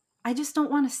 I just don't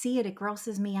want to see it. It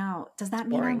grosses me out. Does that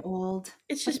mean I'm boring. old?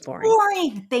 It's But just boring.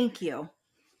 Boring. Thank you.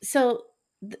 So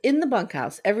in the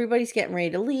bunkhouse, everybody's getting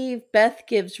ready to leave. Beth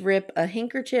gives Rip a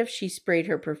handkerchief she sprayed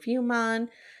her perfume on.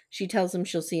 She tells him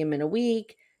she'll see him in a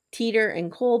week. Teeter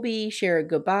and Colby share a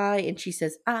goodbye, and she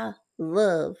says, I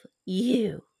love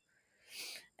you.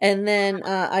 And then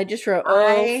I just wrote,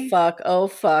 oh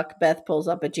fuck. Beth pulls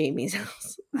up at Jamie's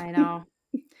house. I know.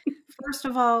 First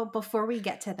of all, before we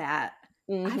get to that,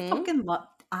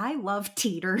 I love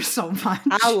Teeter so much.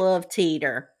 I love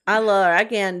Teeter. I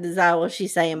can't decide what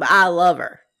she's saying, but I love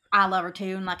her. I love her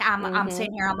too. And like I'm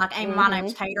sitting here, I'm like, hey, my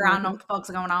name's Tater. I don't know what the fuck's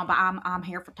going on, but I'm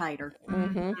here for Tater.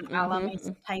 I love me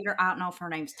some Tater. I don't know if her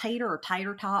name's Tater or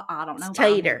Tater Tot. I don't know. It's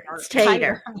Tater. It's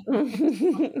Tater.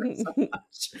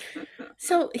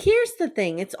 So here's the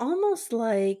thing. It's almost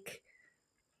like,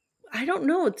 I don't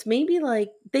know. It's maybe like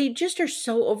they just are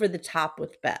so over the top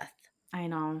with Beth. I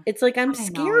know. It's like I'm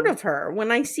scared of her.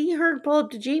 When I see her pull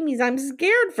up to Jamie's, I'm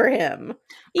scared for him.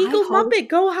 Eagle Muppet,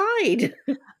 go hide.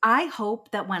 I hope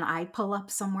that when I pull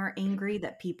up somewhere angry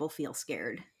that people feel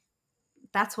scared.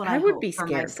 That's what I would hope be for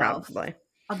scared, myself. probably.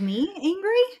 Of me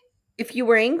angry? If you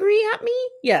were angry at me,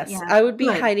 yes. Yeah, I would be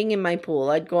good. hiding in my pool.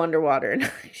 I'd go underwater and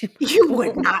hide in my You pool.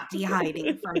 would not be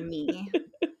hiding from me.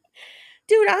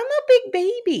 Dude, I'm a big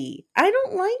baby. I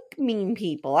don't like mean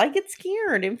people. I get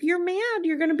scared. If you're mad,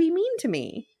 you're going to be mean to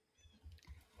me.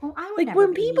 Well, I would Like, never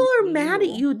when be people mean are to mad at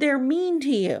you, they're mean to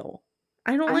you.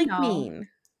 I don't like know. mean.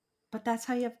 But that's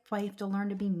how you have to learn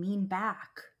to be mean back.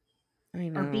 I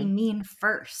know. Or be mean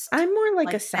first. I'm more like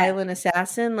a Beth. silent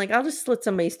assassin. Like, I'll just slit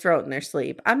somebody's throat in their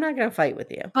sleep. I'm not going to fight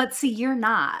with you. But see, you're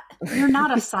not. You're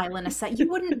not a silent assassin. You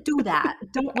wouldn't do that.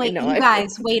 Don't wait. know, You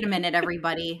guys, wait a minute,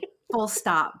 everybody. Full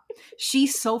stop.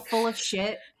 She's so full of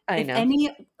shit. I know.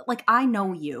 I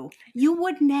know you. You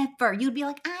would never. You'd be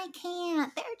like, I can't.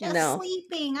 They're just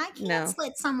sleeping. I can't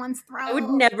slit someone's throat. I would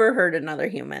never hurt another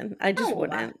human. I just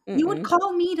wouldn't. You would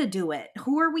call me to do it.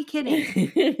 Who are we kidding?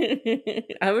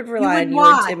 I would rely on you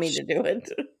and Timmy to do it.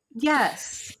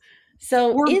 Yes.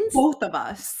 So both of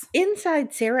us.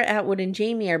 Inside, Sarah Atwood and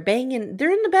Jamie are banging.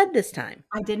 They're in the bed this time.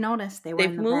 I did notice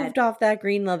they've moved off that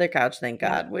green leather couch, thank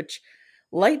God, which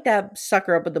light that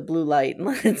sucker up with the blue light and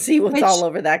let's see what's all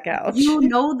over that couch. You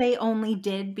know they only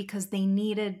did because Beth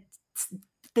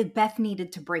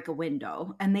needed to break a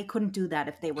window, and they couldn't do that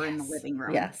if they were in the living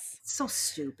room. Yes. So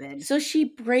stupid. So she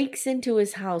breaks into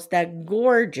his house, that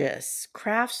gorgeous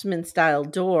craftsman style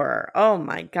door. Oh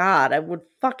my God, I would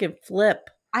fucking flip.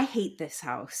 I hate this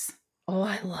house. Oh,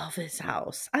 I love his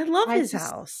house. I love his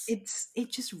house. It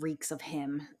just reeks of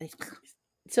him.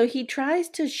 So he tries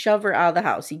to shove her out of the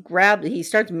house. He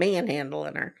starts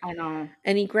manhandling her. I know.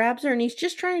 And he grabs her and he's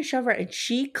just trying to shove her, and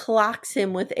she clocks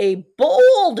him with a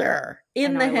boulder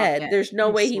in the head. There's no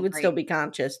way he would still be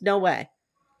conscious. No way.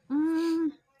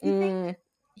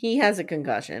 He has a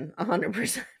concussion,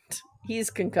 100%. He's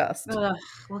concussed.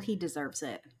 Well, he deserves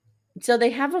it. So they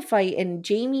have a fight, and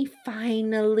Jamie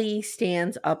finally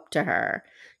stands up to her.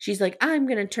 She's like, I'm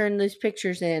going to turn those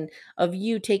pictures in of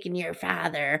you taking your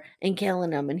father and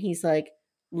killing him. And he's like,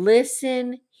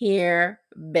 listen here,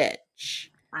 bitch.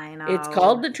 I know. It's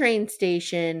called the train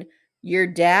station. Your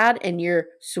dad and your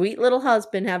sweet little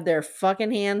husband have their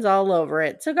fucking hands all over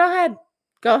it. So go ahead.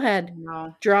 Go ahead.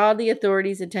 No. Draw the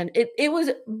authorities' attention. It was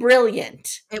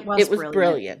brilliant. It was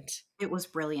brilliant. It was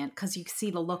brilliant because you could see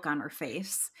the look on her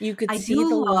face. You could see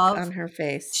the look on her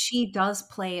face. She does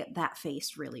play that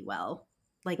face really well.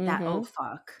 Like that, oh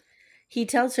fuck. He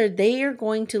tells her they are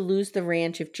going to lose the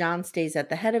ranch if John stays at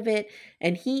the head of it,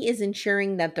 and he is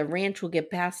ensuring that the ranch will get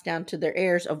passed down to their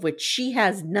heirs, of which she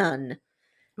has none.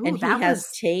 Ooh, And he has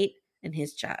Tate and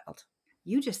his child.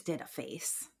 You just did a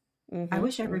face. Mm-hmm, I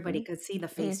wish everybody could see the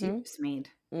face you just made.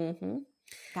 Mm-hmm.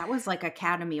 That was like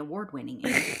Academy Award winning.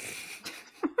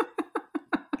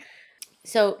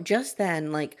 So just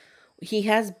then, like, he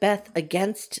has Beth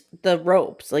against the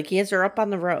ropes. Like, he has her up on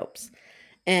the ropes.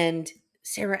 And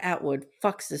Sarah Atwood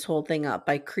fucks this whole thing up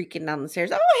by creaking down the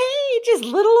stairs. Oh, hey, just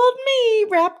little old me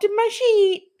wrapped in my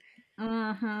sheet.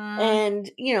 Mm-hmm. And,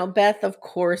 you know, Beth, of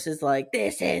course, is like,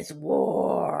 this is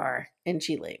war. And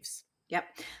she leaves. Yep.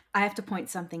 I have to point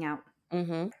something out.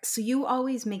 Mm-hmm. So you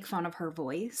always make fun of her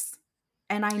voice.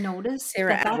 And I noticed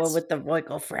Sarah Atwood with the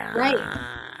vocal frown. Right.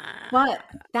 But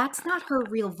that's not her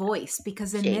real voice,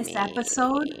 because in this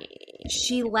episode,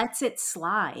 she lets it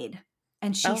slide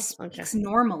and she speaks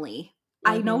normally.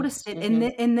 I noticed it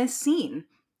in this scene.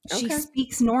 She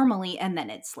speaks normally and then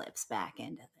it slips back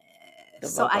into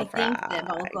this. So I think the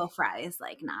vocal fry is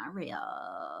like not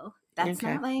real. That's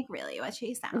not like really what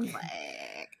she sounds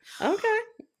like. Okay.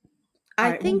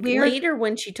 I think later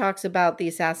when she talks about the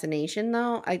assassination,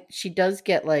 though, she does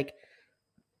get like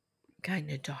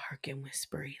kind of dark and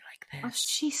whispery like this. Oh,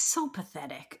 she's so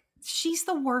pathetic. She's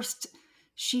the worst.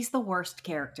 She's the worst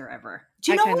character ever.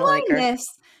 Do you know who I miss?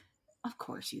 Of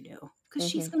course you do, because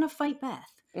she's gonna fight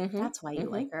Beth. That's why you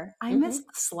like her. I miss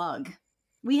the slug.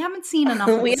 We haven't seen enough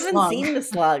of the slug. We haven't seen the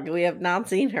slug. We have not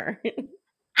seen her.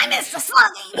 I miss the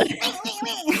slug.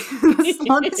 The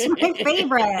slug is my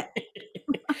favorite.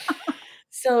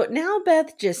 So now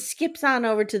Beth just skips on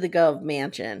over to the Gov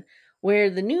mansion, where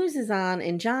the news is on,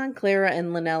 and John, Clara,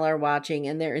 and Lynelle are watching,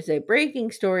 and there is a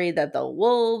breaking story that the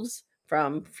wolves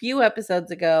from a few episodes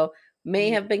ago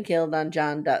may have been killed on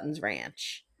John Dutton's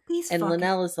ranch. And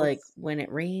Lynelle is like, when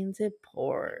it rains, it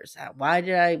pours. Why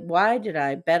did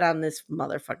I bet on this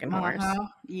motherfucking horse?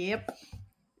 Yep.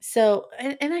 So,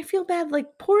 and I feel bad,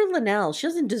 like, poor Lynelle. She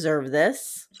doesn't deserve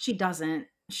this. She doesn't.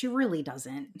 She really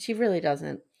doesn't. She really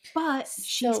doesn't. But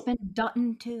she's been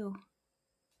Dutton too.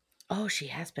 Oh, she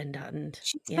has been Duttoned.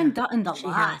 She's been Duttoned a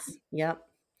lot. Yep.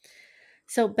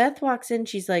 So Beth walks in.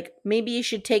 She's like, maybe you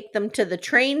should take them to the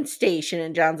train station.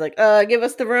 And John's like, give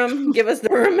us the room. Give us the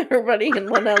room, everybody. And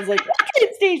Lynelle's like, what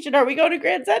train station? Are we going to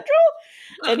Grand Central?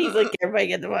 And he's like, everybody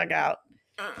get the fuck out.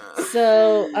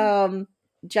 So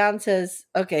John says,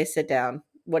 okay, sit down.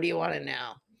 What do you want to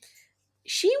know?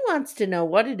 She wants to know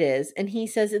what it is, and he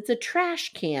says it's a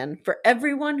trash can for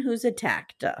everyone who's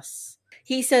attacked us.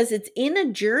 He says it's in a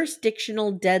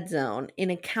jurisdictional dead zone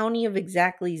in a county of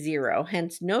exactly 0,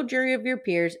 hence no jury of your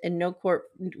peers and no court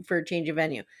for a change of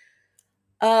venue.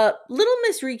 Little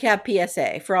Miss Recap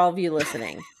PSA for all of you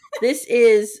listening. This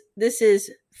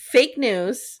is fake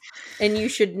news, and you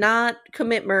should not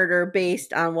commit murder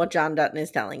based on what John Dutton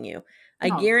is telling you. I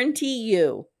guarantee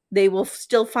you they will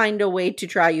still find a way to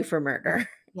try you for murder.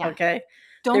 Yeah. Okay?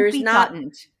 Don't be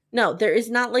Duttoned. No, there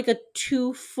is not like a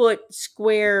 2-foot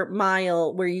square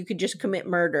mile where you could just commit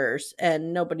murders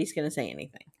and nobody's going to say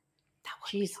anything.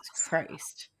 Jesus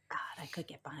Christ. God, I could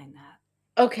get behind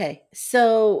that. Okay,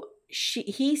 so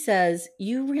he says,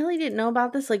 you really didn't know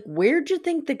about this? Like, where'd you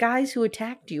think the guys who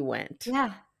attacked you went?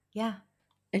 Yeah.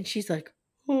 And she's like,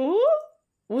 oh,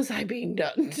 was I being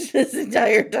done this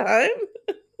entire time?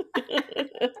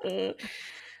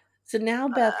 So now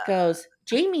Beth goes,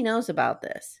 Jamie knows about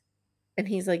this. And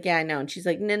he's like, yeah, I know. And she's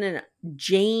like, no.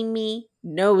 Jamie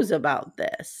knows about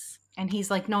this. And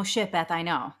he's like, no shit, Beth, I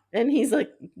know. And he's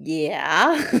like,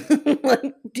 yeah.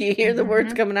 Like, do you hear the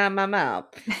words coming out of my mouth?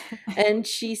 And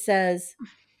she says,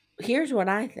 here's what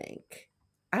I think.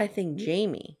 I think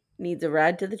Jamie needs a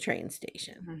ride to the train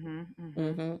station.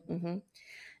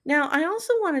 Now, I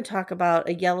also want to talk about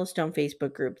a Yellowstone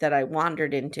Facebook group that I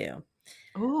wandered into.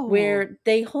 Ooh. Where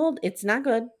they hold, it's not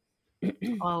good.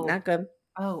 Not good.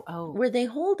 Oh. Where they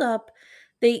hold up,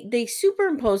 they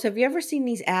superimpose. Have you ever seen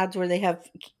these ads where they have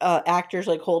actors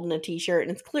like holding a t-shirt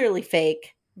and it's clearly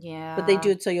fake? Yeah. But they do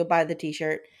it so you'll buy the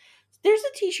t-shirt. There's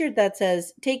a t-shirt that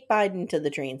says, take Biden to the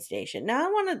train station. Now, I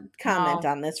want to comment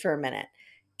on this for a minute.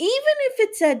 Even if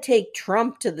it said, take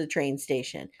Trump to the train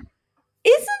station,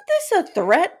 isn't this a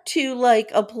threat to like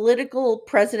a political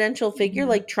presidential figure?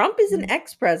 Like Trump is an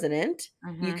ex-president.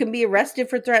 You can be arrested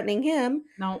for threatening him.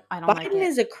 No, I don't Biden like it.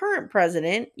 is a current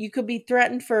president. You could be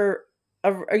threatened or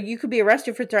you could be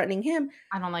arrested for threatening him.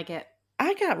 I don't like it.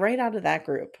 I got right out of that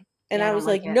group. And I was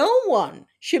like, no one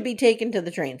should be taken to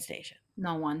the train station.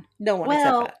 No one.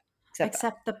 Well,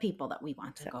 except the people that we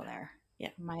want to go there. Yeah.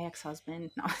 My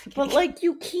ex-husband. No. But like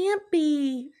you can't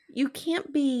be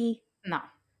no.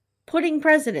 putting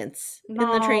presidents in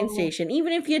the train No. station.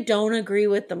 Even if you don't agree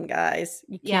with them, guys,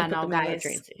 you Yeah, can't put no, them in the guys,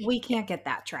 train station. we can't get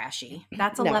that trashy.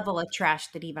 That's a No. level of trash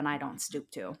that even I don't stoop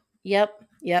to. Yep.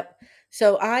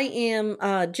 So I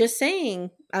am just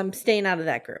saying I'm staying out of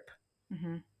that group.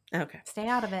 Mm-hmm. Okay. Stay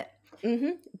out of it.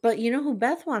 Mm-hmm. But you know who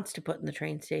Beth wants to put in the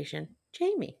train station?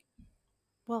 Jamie.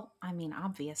 Well, I mean,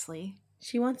 obviously.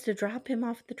 She wants to drop him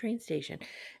off at the train station.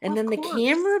 And Of then the course.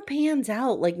 camera pans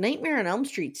out like Nightmare on Elm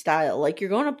Street style, like you're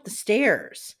going up the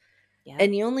stairs. Yeah.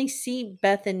 And you only see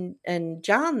Beth and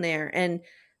John there. And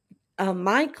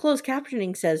my closed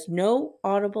captioning says no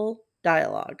audible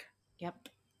dialogue. Yep.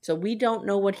 So we don't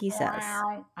know what he says.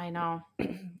 I know.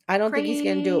 I don't think he's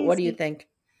going to do it. What do you Crazy. think?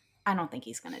 I don't think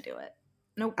he's going to do it.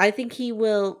 Nope. I think he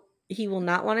will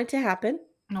not want it to happen.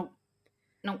 Nope.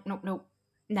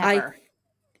 Never.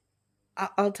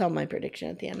 I'll tell my prediction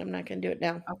at the end. I'm not going to do it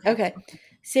now. Okay.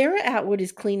 Sarah Atwood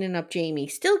is cleaning up Jamie.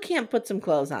 Still can't put some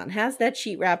clothes on. Has that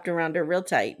sheet wrapped around her real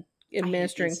tight,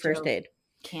 administering first aid.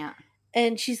 Can't.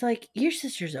 And she's like, your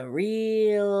sister's a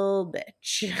real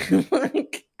bitch.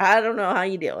 Like, I don't know how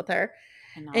you deal with her.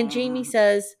 And Jamie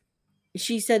says,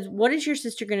 she said, what is your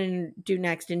sister going to do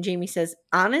next? And Jamie says,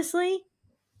 honestly,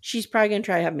 she's probably going to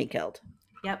try to have me killed.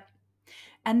 Yep.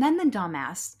 And then the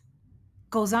dumbass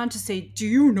goes on to say, do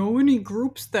you know any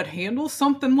groups that handle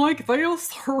something like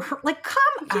this? Like,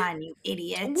 come on, you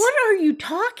idiot. What are you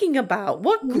talking about?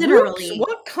 What Literally. groups?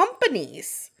 What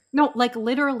companies? No, like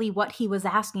literally what he was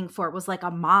asking for was like a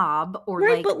mob or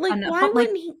right, like... but like, why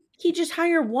wouldn't he just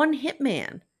hire one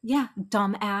hitman? Yeah,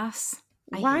 dumbass.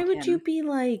 Why would you be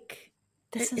like...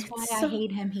 This is why I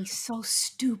hate him. He's so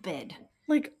stupid.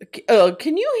 Like,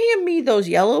 can you hand me those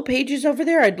yellow pages over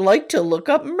there? I'd like to look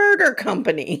up murder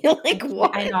company. Like,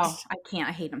 what? I know. I can't.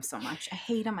 I hate him so much. I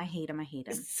hate him.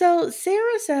 So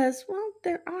Sarah says, well,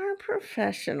 there are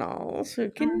professionals who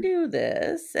can do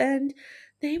this, and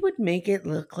they would make it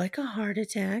look like a heart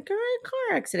attack or a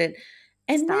car accident.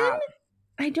 And then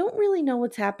I don't really know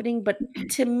what's happening, but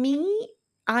to me,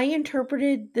 I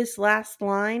interpreted this last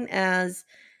line as...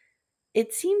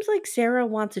 It seems like Sarah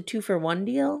wants a 2-for-1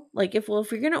 deal. Like, if you're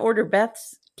going to order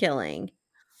Beth's killing,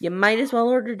 you might as well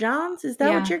order John's. Is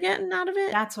that what you're getting out of it?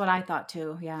 That's what I thought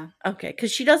too, yeah. Okay, because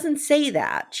she doesn't say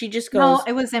that. She just goes... No,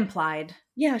 it was implied.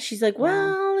 Yeah, she's like,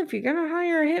 well, if you're going to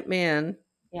hire a hitman.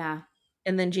 Yeah.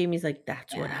 And then Jamie's like,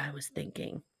 that's what I was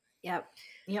thinking. Yep.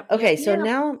 Okay, so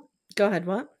now... Go ahead,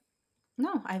 what?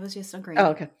 No, I was just agreeing.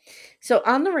 Oh, okay. So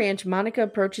on the ranch, Monica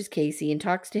approaches Casey and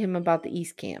talks to him about the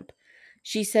East Camp.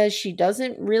 She says she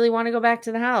doesn't really want to go back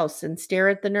to the house and stare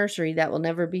at the nursery that will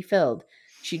never be filled.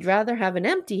 She'd rather have an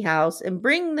empty house and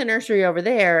bring the nursery over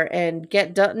there and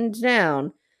get Duttoned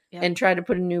down and try to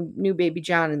put a new baby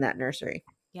John in that nursery.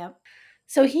 Yep.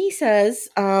 So he says,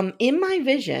 in my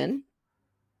vision,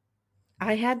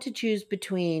 I had to choose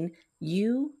between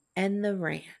you and the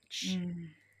ranch.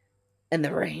 And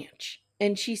the ranch.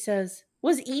 And she says...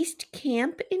 Was East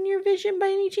Camp in your vision by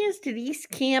any chance? Did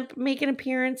East Camp make an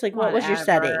appearance? Like, what was your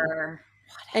setting?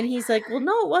 And he's like, well,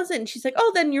 no, it wasn't. And she's like,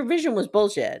 oh, then your vision was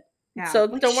bullshit. Yeah. So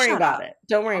don't worry about it.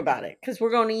 Don't worry about it. Because we're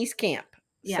going to East Camp.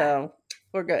 Yeah. So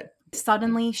we're good.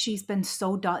 Suddenly, she's been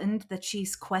so Duttoned that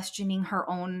she's questioning her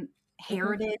own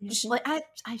heritage. Like, I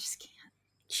just can't.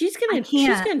 She's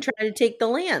gonna try to take the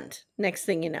land. Next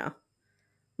thing you know.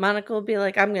 Monica will be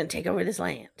like, I'm going to take over this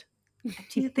land.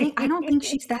 Do you think? I don't think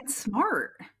she's that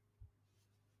smart.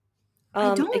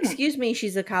 Excuse me,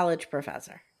 she's a college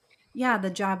professor. Yeah, the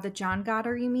job that John got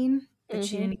her, you mean? That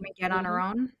she didn't even get on her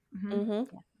own?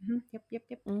 Yep.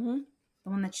 The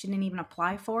one that she didn't even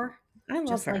apply for? I love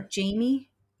just her. Like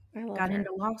Jamie got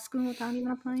into law school without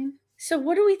even applying. So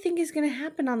what do we think is going to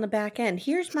happen on the back end?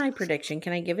 Here's my prediction.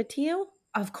 Can I give it to you?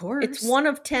 Of course. It's one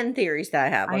of 10 theories that I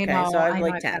have. Okay, I know, so I have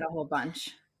like I've 10. got a whole bunch.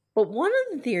 But one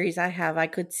of the theories I have, I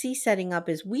could see setting up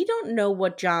is we don't know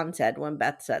what John said when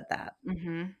Beth said that.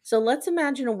 So let's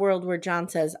imagine a world where John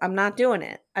says, I'm not doing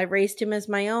it. I raised him as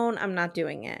my own. I'm not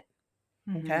doing it.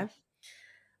 Okay.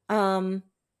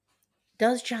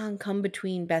 Does John come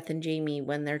between Beth and Jamie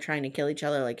when they're trying to kill each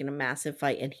other, like in a massive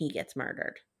fight, and he gets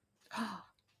murdered?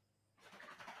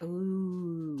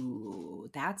 Ooh,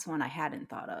 that's one I hadn't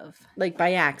thought of. Like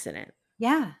by accident.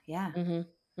 Yeah.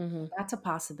 That's a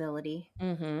possibility.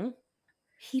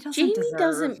 He doesn't Jamie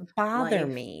doesn't bother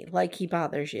me like he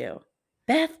bothers you.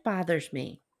 Beth bothers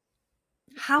me.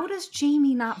 How does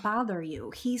Jamie not bother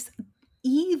you? He's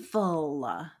evil.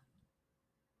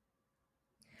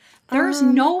 There's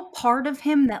no part of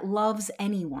him that loves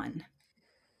anyone.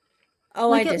 Oh,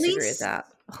 like, I disagree with that.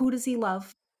 Who does he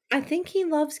love? I think he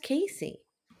loves Casey.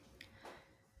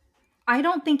 I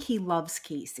don't think he loves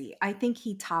Casey. I think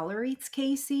he tolerates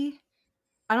Casey.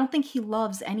 I don't think he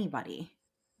loves anybody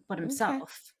but Okay.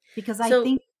 himself, because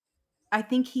So I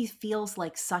think he feels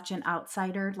like such an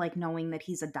outsider, like knowing that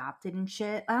he's adopted and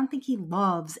shit. I don't think he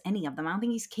loves any of them. I don't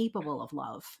think he's capable of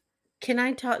love. can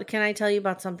I tell you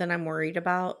about something I'm worried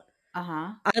about?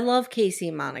 Uh-huh. I love Casey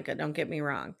and Monica, don't get me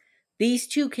wrong. These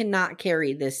two cannot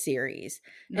carry this series.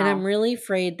 And I'm No. really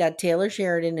afraid that Taylor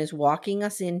Sheridan is walking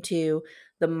us into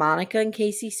the Monica and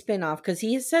Casey spinoff because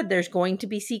he has said there's going to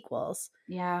be sequels.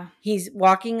 Yeah. He's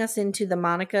walking us into the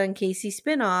Monica and Casey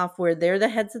spinoff where they're the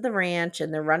heads of the ranch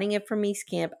and they're running it from East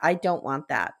Camp. I don't want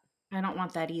that. I don't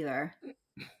want that either.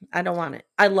 I don't want it.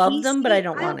 I love them, but I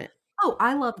don't want it.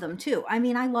 I love them too. I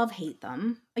mean, I hate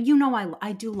them. I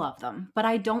do love them, but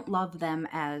I don't love them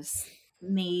as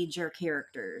major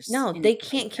characters No, in they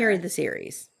can't carry there. the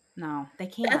series. No, they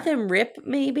Beth can't. and Rip,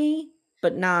 maybe,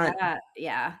 but not.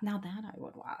 Yeah, now that I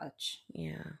would watch.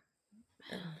 Yeah.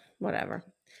 Whatever.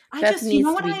 I Beth just, you know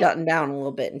needs to what be gotten down a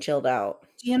little bit and chilled out.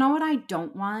 you know what I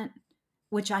don't want,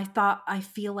 which I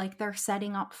feel like they're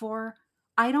setting up for?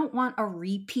 I don't want a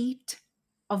repeat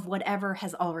of whatever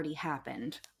has already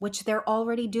happened, which they're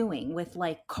already doing with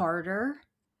like Carter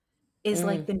is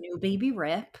like the new baby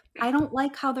Rip. I don't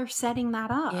like how they're setting that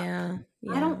up. Yeah.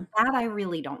 I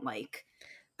really don't like.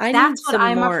 I need That's what some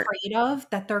I'm more. afraid of,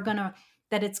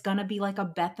 that it's gonna be like a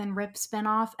Beth and Rip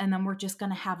spinoff, and then we're just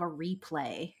gonna have a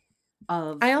replay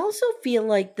of. I also feel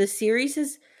like the series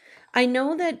is. I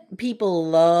know that people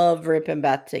love Rip and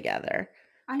Beth together,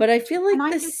 but I feel like I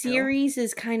the do too. series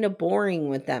is kind of boring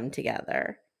with them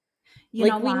together. You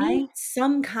know We need why?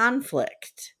 some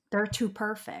conflict. They're too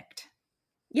perfect.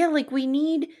 Yeah, we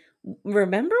need.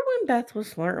 Remember when Beth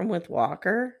was flirting with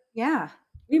Walker? Yeah.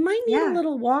 We might need a Yeah.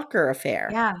 little Walker affair.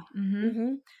 Yeah. Mm-hmm.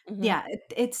 Mm-hmm. Yeah.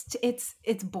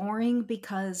 It's boring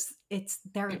because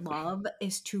their love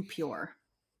is too pure.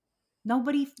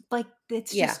 Nobody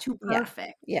it's just too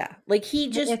perfect. Yeah. He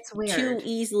just It's weird. too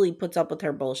easily puts up with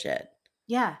her bullshit.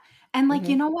 Yeah. And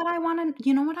you Mhm. know what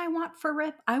I want for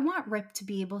Rip? I want Rip to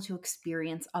be able to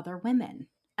experience other women.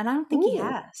 And I don't think he Ooh.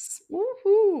 has.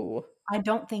 Woohoo. I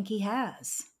don't think he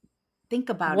has. Think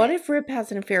about What it. if Rip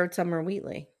has an affair with Summer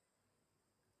Wheatley?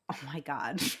 Oh my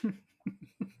God.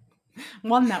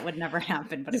 One, that would never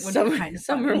happen, but it would be kind of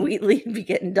Summer funny. Wheatley would be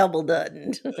getting double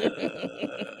duttoned.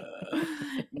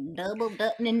 Double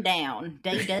duttoning down.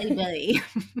 Day.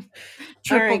 All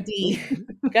Triple right, D.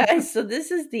 guys, so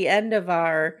this is the end of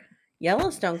our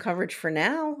Yellowstone coverage for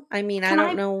now. I mean, I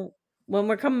don't know when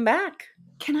we're coming back.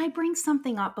 Can I bring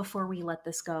something up before we let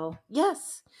this go?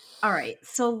 Yes. All right.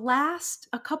 So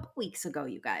a couple weeks ago,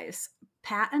 you guys,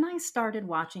 Pat and I started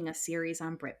watching a series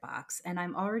on BritBox, and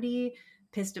I'm already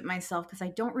pissed at myself because I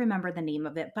don't remember the name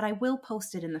of it, but I will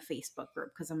post it in the Facebook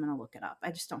group because I'm going to look it up.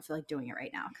 I just don't feel like doing it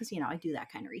right now because, I do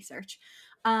that kind of research.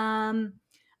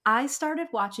 I started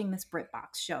watching this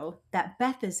BritBox show that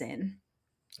Beth is in.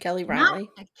 Kelly Riley.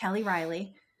 Kelly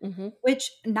Riley. Mm-hmm.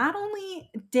 Which not only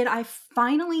did I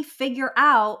finally figure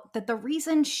out that the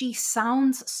reason she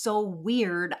sounds so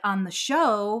weird on the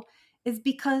show is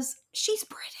because she's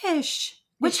British.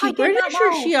 Is she British or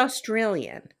is she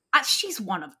Australian? She's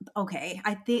one of. Okay,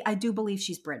 I do believe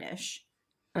she's British.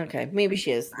 Okay, maybe she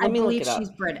is. I Let me look believe it up.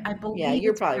 she's British. I believe yeah,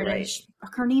 you're it's probably British.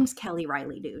 right. Her name's Kelly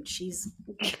Riley, dude. She's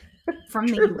from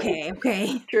the UK.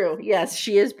 Okay, true. Yes,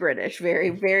 she is British.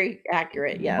 Very, very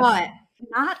accurate. Yes, but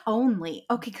not only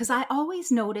because I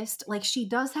always noticed she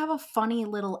does have a funny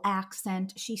little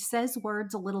accent. She says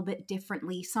words a little bit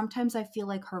differently. Sometimes I feel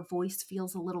like her voice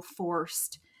feels a little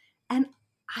forced, and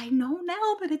I know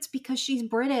now that it's because she's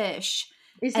British.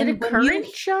 Is it a current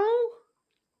show?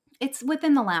 It's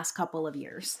within the last couple of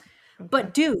years. Okay.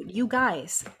 But dude, you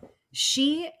guys,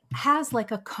 she has a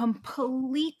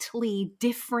completely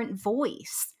different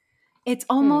voice. It's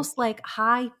almost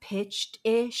high pitched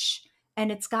ish,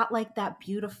 and it's got that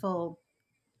beautiful.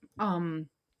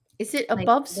 Is it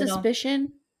Above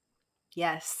Suspicion?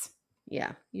 Yes.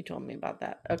 Yeah, you told me about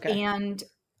that. Okay. And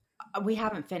we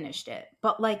haven't finished it,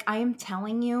 but I am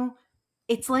telling you,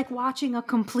 it's like watching a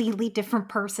completely different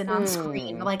person on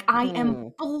screen. I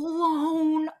am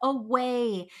blown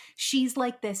away. She's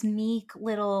this meek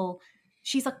little.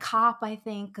 She's a cop, I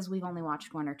think, because we've only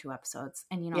watched 1 or 2 episodes,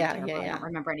 and I don't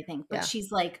remember anything. But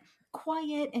she's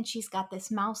quiet, and she's got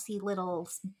this mousy little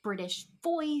British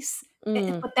voice.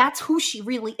 But that's who she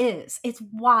really is. It's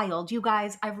wild, you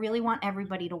guys. I really want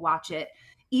everybody to watch it,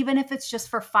 even if it's just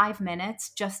for 5 minutes,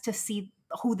 just to see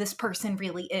who this person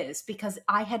really is, because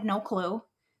I had no clue.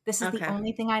 This is the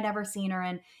only thing I'd ever seen her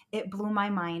in. It blew my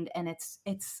mind, and it's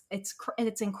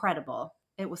incredible.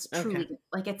 It was truly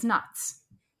it's nuts.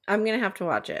 I'm gonna have to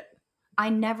watch it. I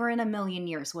never in a million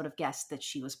years would have guessed that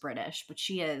she was British, but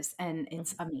she is, and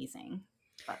it's amazing.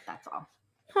 But that's all.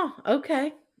 Huh,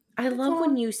 okay. I That's love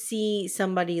when all. you see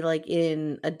somebody like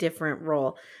in a different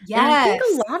role. And I think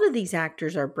Yes. a lot of these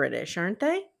actors are British, aren't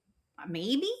they?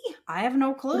 Maybe? I have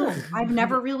no clue. I've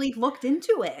never really looked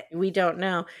into it. We don't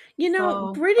know.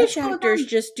 So, British let's go with actors them.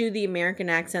 just do the American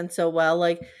accent so well.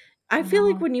 Like, I I feel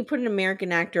like know. when you put an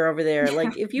American actor over there,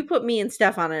 like if you put me and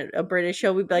Steph on a British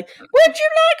show, we'd be like, "Would you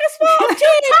like a small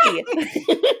tea?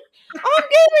 I'm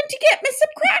going to get me some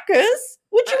crackers.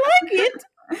 Would you like it?"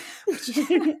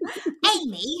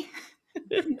 Amy,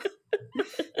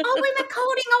 are we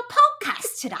recording our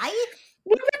podcast today?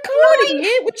 We're recording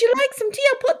it. Would you like some tea?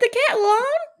 I'll put the kettle on.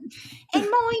 And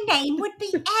my name would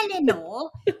be Eleanor,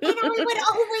 and I would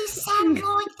always sound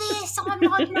like this. I'm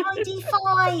like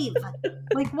 95.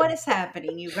 Like, what is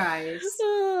happening, you guys?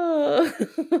 Oh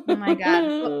my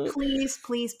God. But please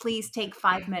take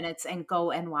 5 minutes and go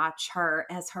and watch her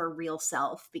as her real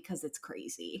self, because it's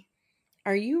crazy.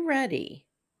 Are you ready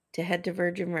to head to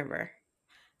Virgin River?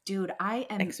 Dude, I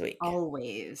am Next week.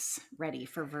 always ready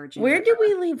for Virgin Where River. did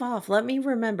we leave off? Let me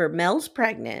remember. Mel's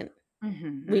pregnant.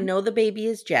 Mm-hmm. We know the baby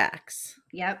is Jack's.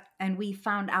 Yep. And we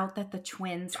found out that the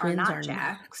twins are not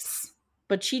Jack's.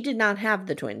 But she did not have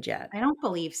the twins yet. I don't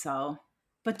believe so.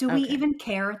 But do we even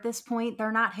care at this point?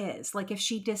 They're not his. Like, if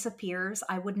she disappears,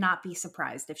 I would not be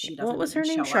surprised if she doesn't. What was her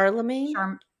name? Show up. Charlemagne?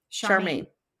 Charmaine.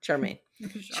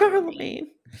 Charlemagne.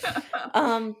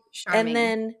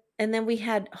 And then we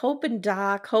had Hope and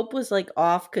Doc. Hope was like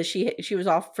off because she was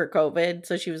off for COVID,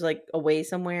 so she was like away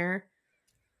somewhere.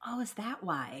 Oh, is that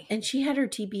why? And she had her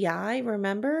TBI,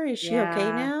 remember? Is she okay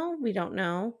now? We don't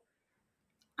know.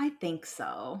 I think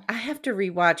so. I have to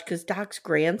rewatch because Doc's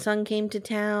grandson came to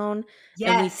town.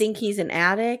 Yes. And we think he's an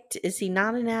addict. Is he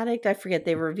not an addict? I forget.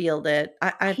 They revealed it.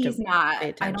 He's not. Pay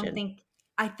attention.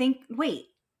 I think we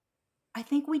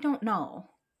don't know.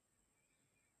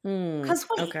 Because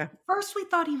first we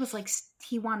thought he was like,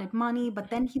 he wanted money, but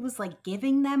then he was like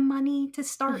giving them money to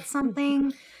start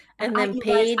something. And then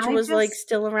Paige was like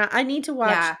still around. I need to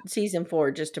watch season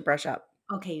 4 just to brush up.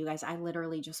 Okay, you guys, I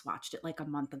literally just watched it like a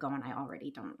month ago and I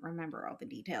already don't remember all the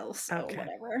details. So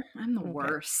whatever. I'm the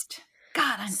worst.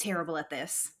 God, I'm terrible at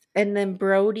this. And then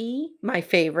Brody, my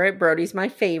favorite. Brody's my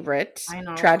favorite. I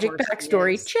know. Tragic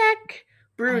backstory, check.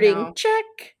 Brooding, check.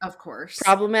 Of course.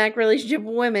 Problematic relationship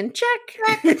with women, check.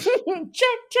 check.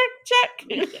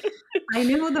 I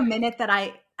knew the minute that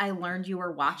I learned you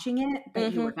were watching it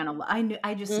that you were gonna.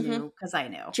 I just knew because I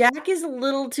knew. Jack is a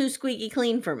little too squeaky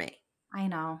clean for me. I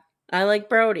know. I like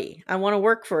Brody. I want to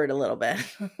work for it a little bit.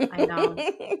 I know.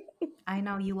 I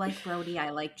know you like Brody. I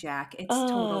like Jack. It's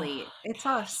it's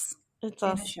us. It's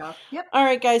us. Yep. All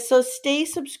right, guys. So stay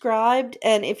subscribed.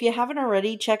 And if you haven't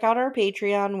already, check out our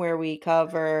Patreon where we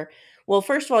cover, well,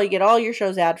 first of all, you get all your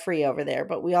shows ad-free over there,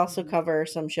 but we also cover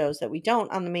some shows that we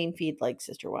don't on the main feed, like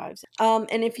Sister Wives.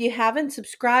 And if you haven't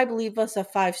subscribed, leave us a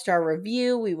 5-star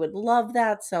review. We would love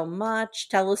that so much.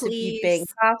 Tell us if you've been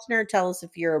Costner. Tell us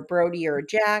if you're a Brody or a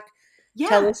Jack. Yeah.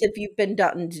 Tell us if you've been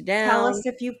Duttoned down. Tell us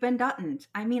if you've been Duttoned.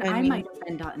 I mean, I might have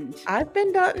been Duttoned. I've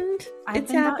been Duttoned.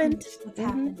 It's happened. It's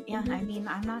happened. Yeah, I mean,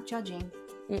 I'm not judging.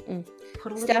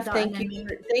 Put a Steph,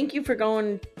 thank you for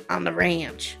going on the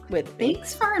ranch with me.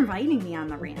 Thanks for inviting me on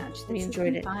the ranch. We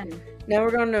enjoyed it. Fun. Now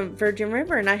we're going to Virgin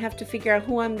River, and I have to figure out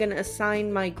who I'm going to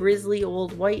assign my grizzly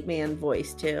old white man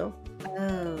voice to.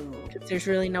 Oh. Because there's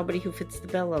really nobody who fits the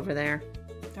bill over there.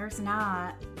 There's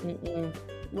not.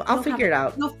 Well, I'll figure it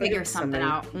out. We'll figure something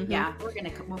out. Yeah,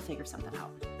 we'll figure something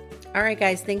out. All right,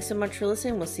 guys. Thanks so much for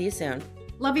listening. We'll see you soon.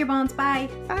 Love your bones. Bye.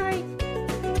 Bye.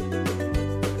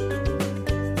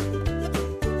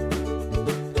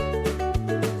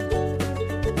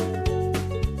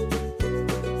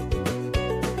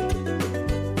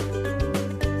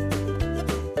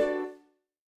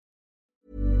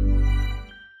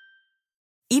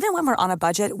 Even when we're on a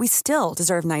budget, we still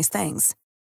deserve nice things.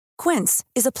 Quince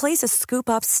is a place to scoop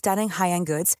up stunning high-end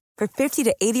goods for 50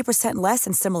 to 80% less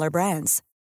than similar brands.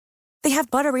 They have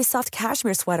buttery soft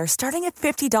cashmere sweaters starting at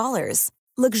 $50,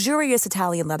 luxurious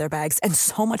Italian leather bags, and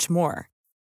so much more.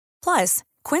 Plus,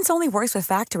 Quince only works with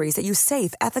factories that use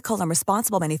safe, ethical, and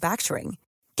responsible manufacturing.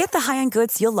 Get the high-end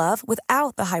goods you'll love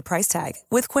without the high price tag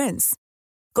with Quince.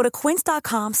 Go to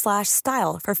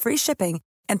quince.com/style for free shipping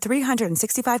and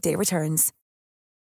 365-day returns.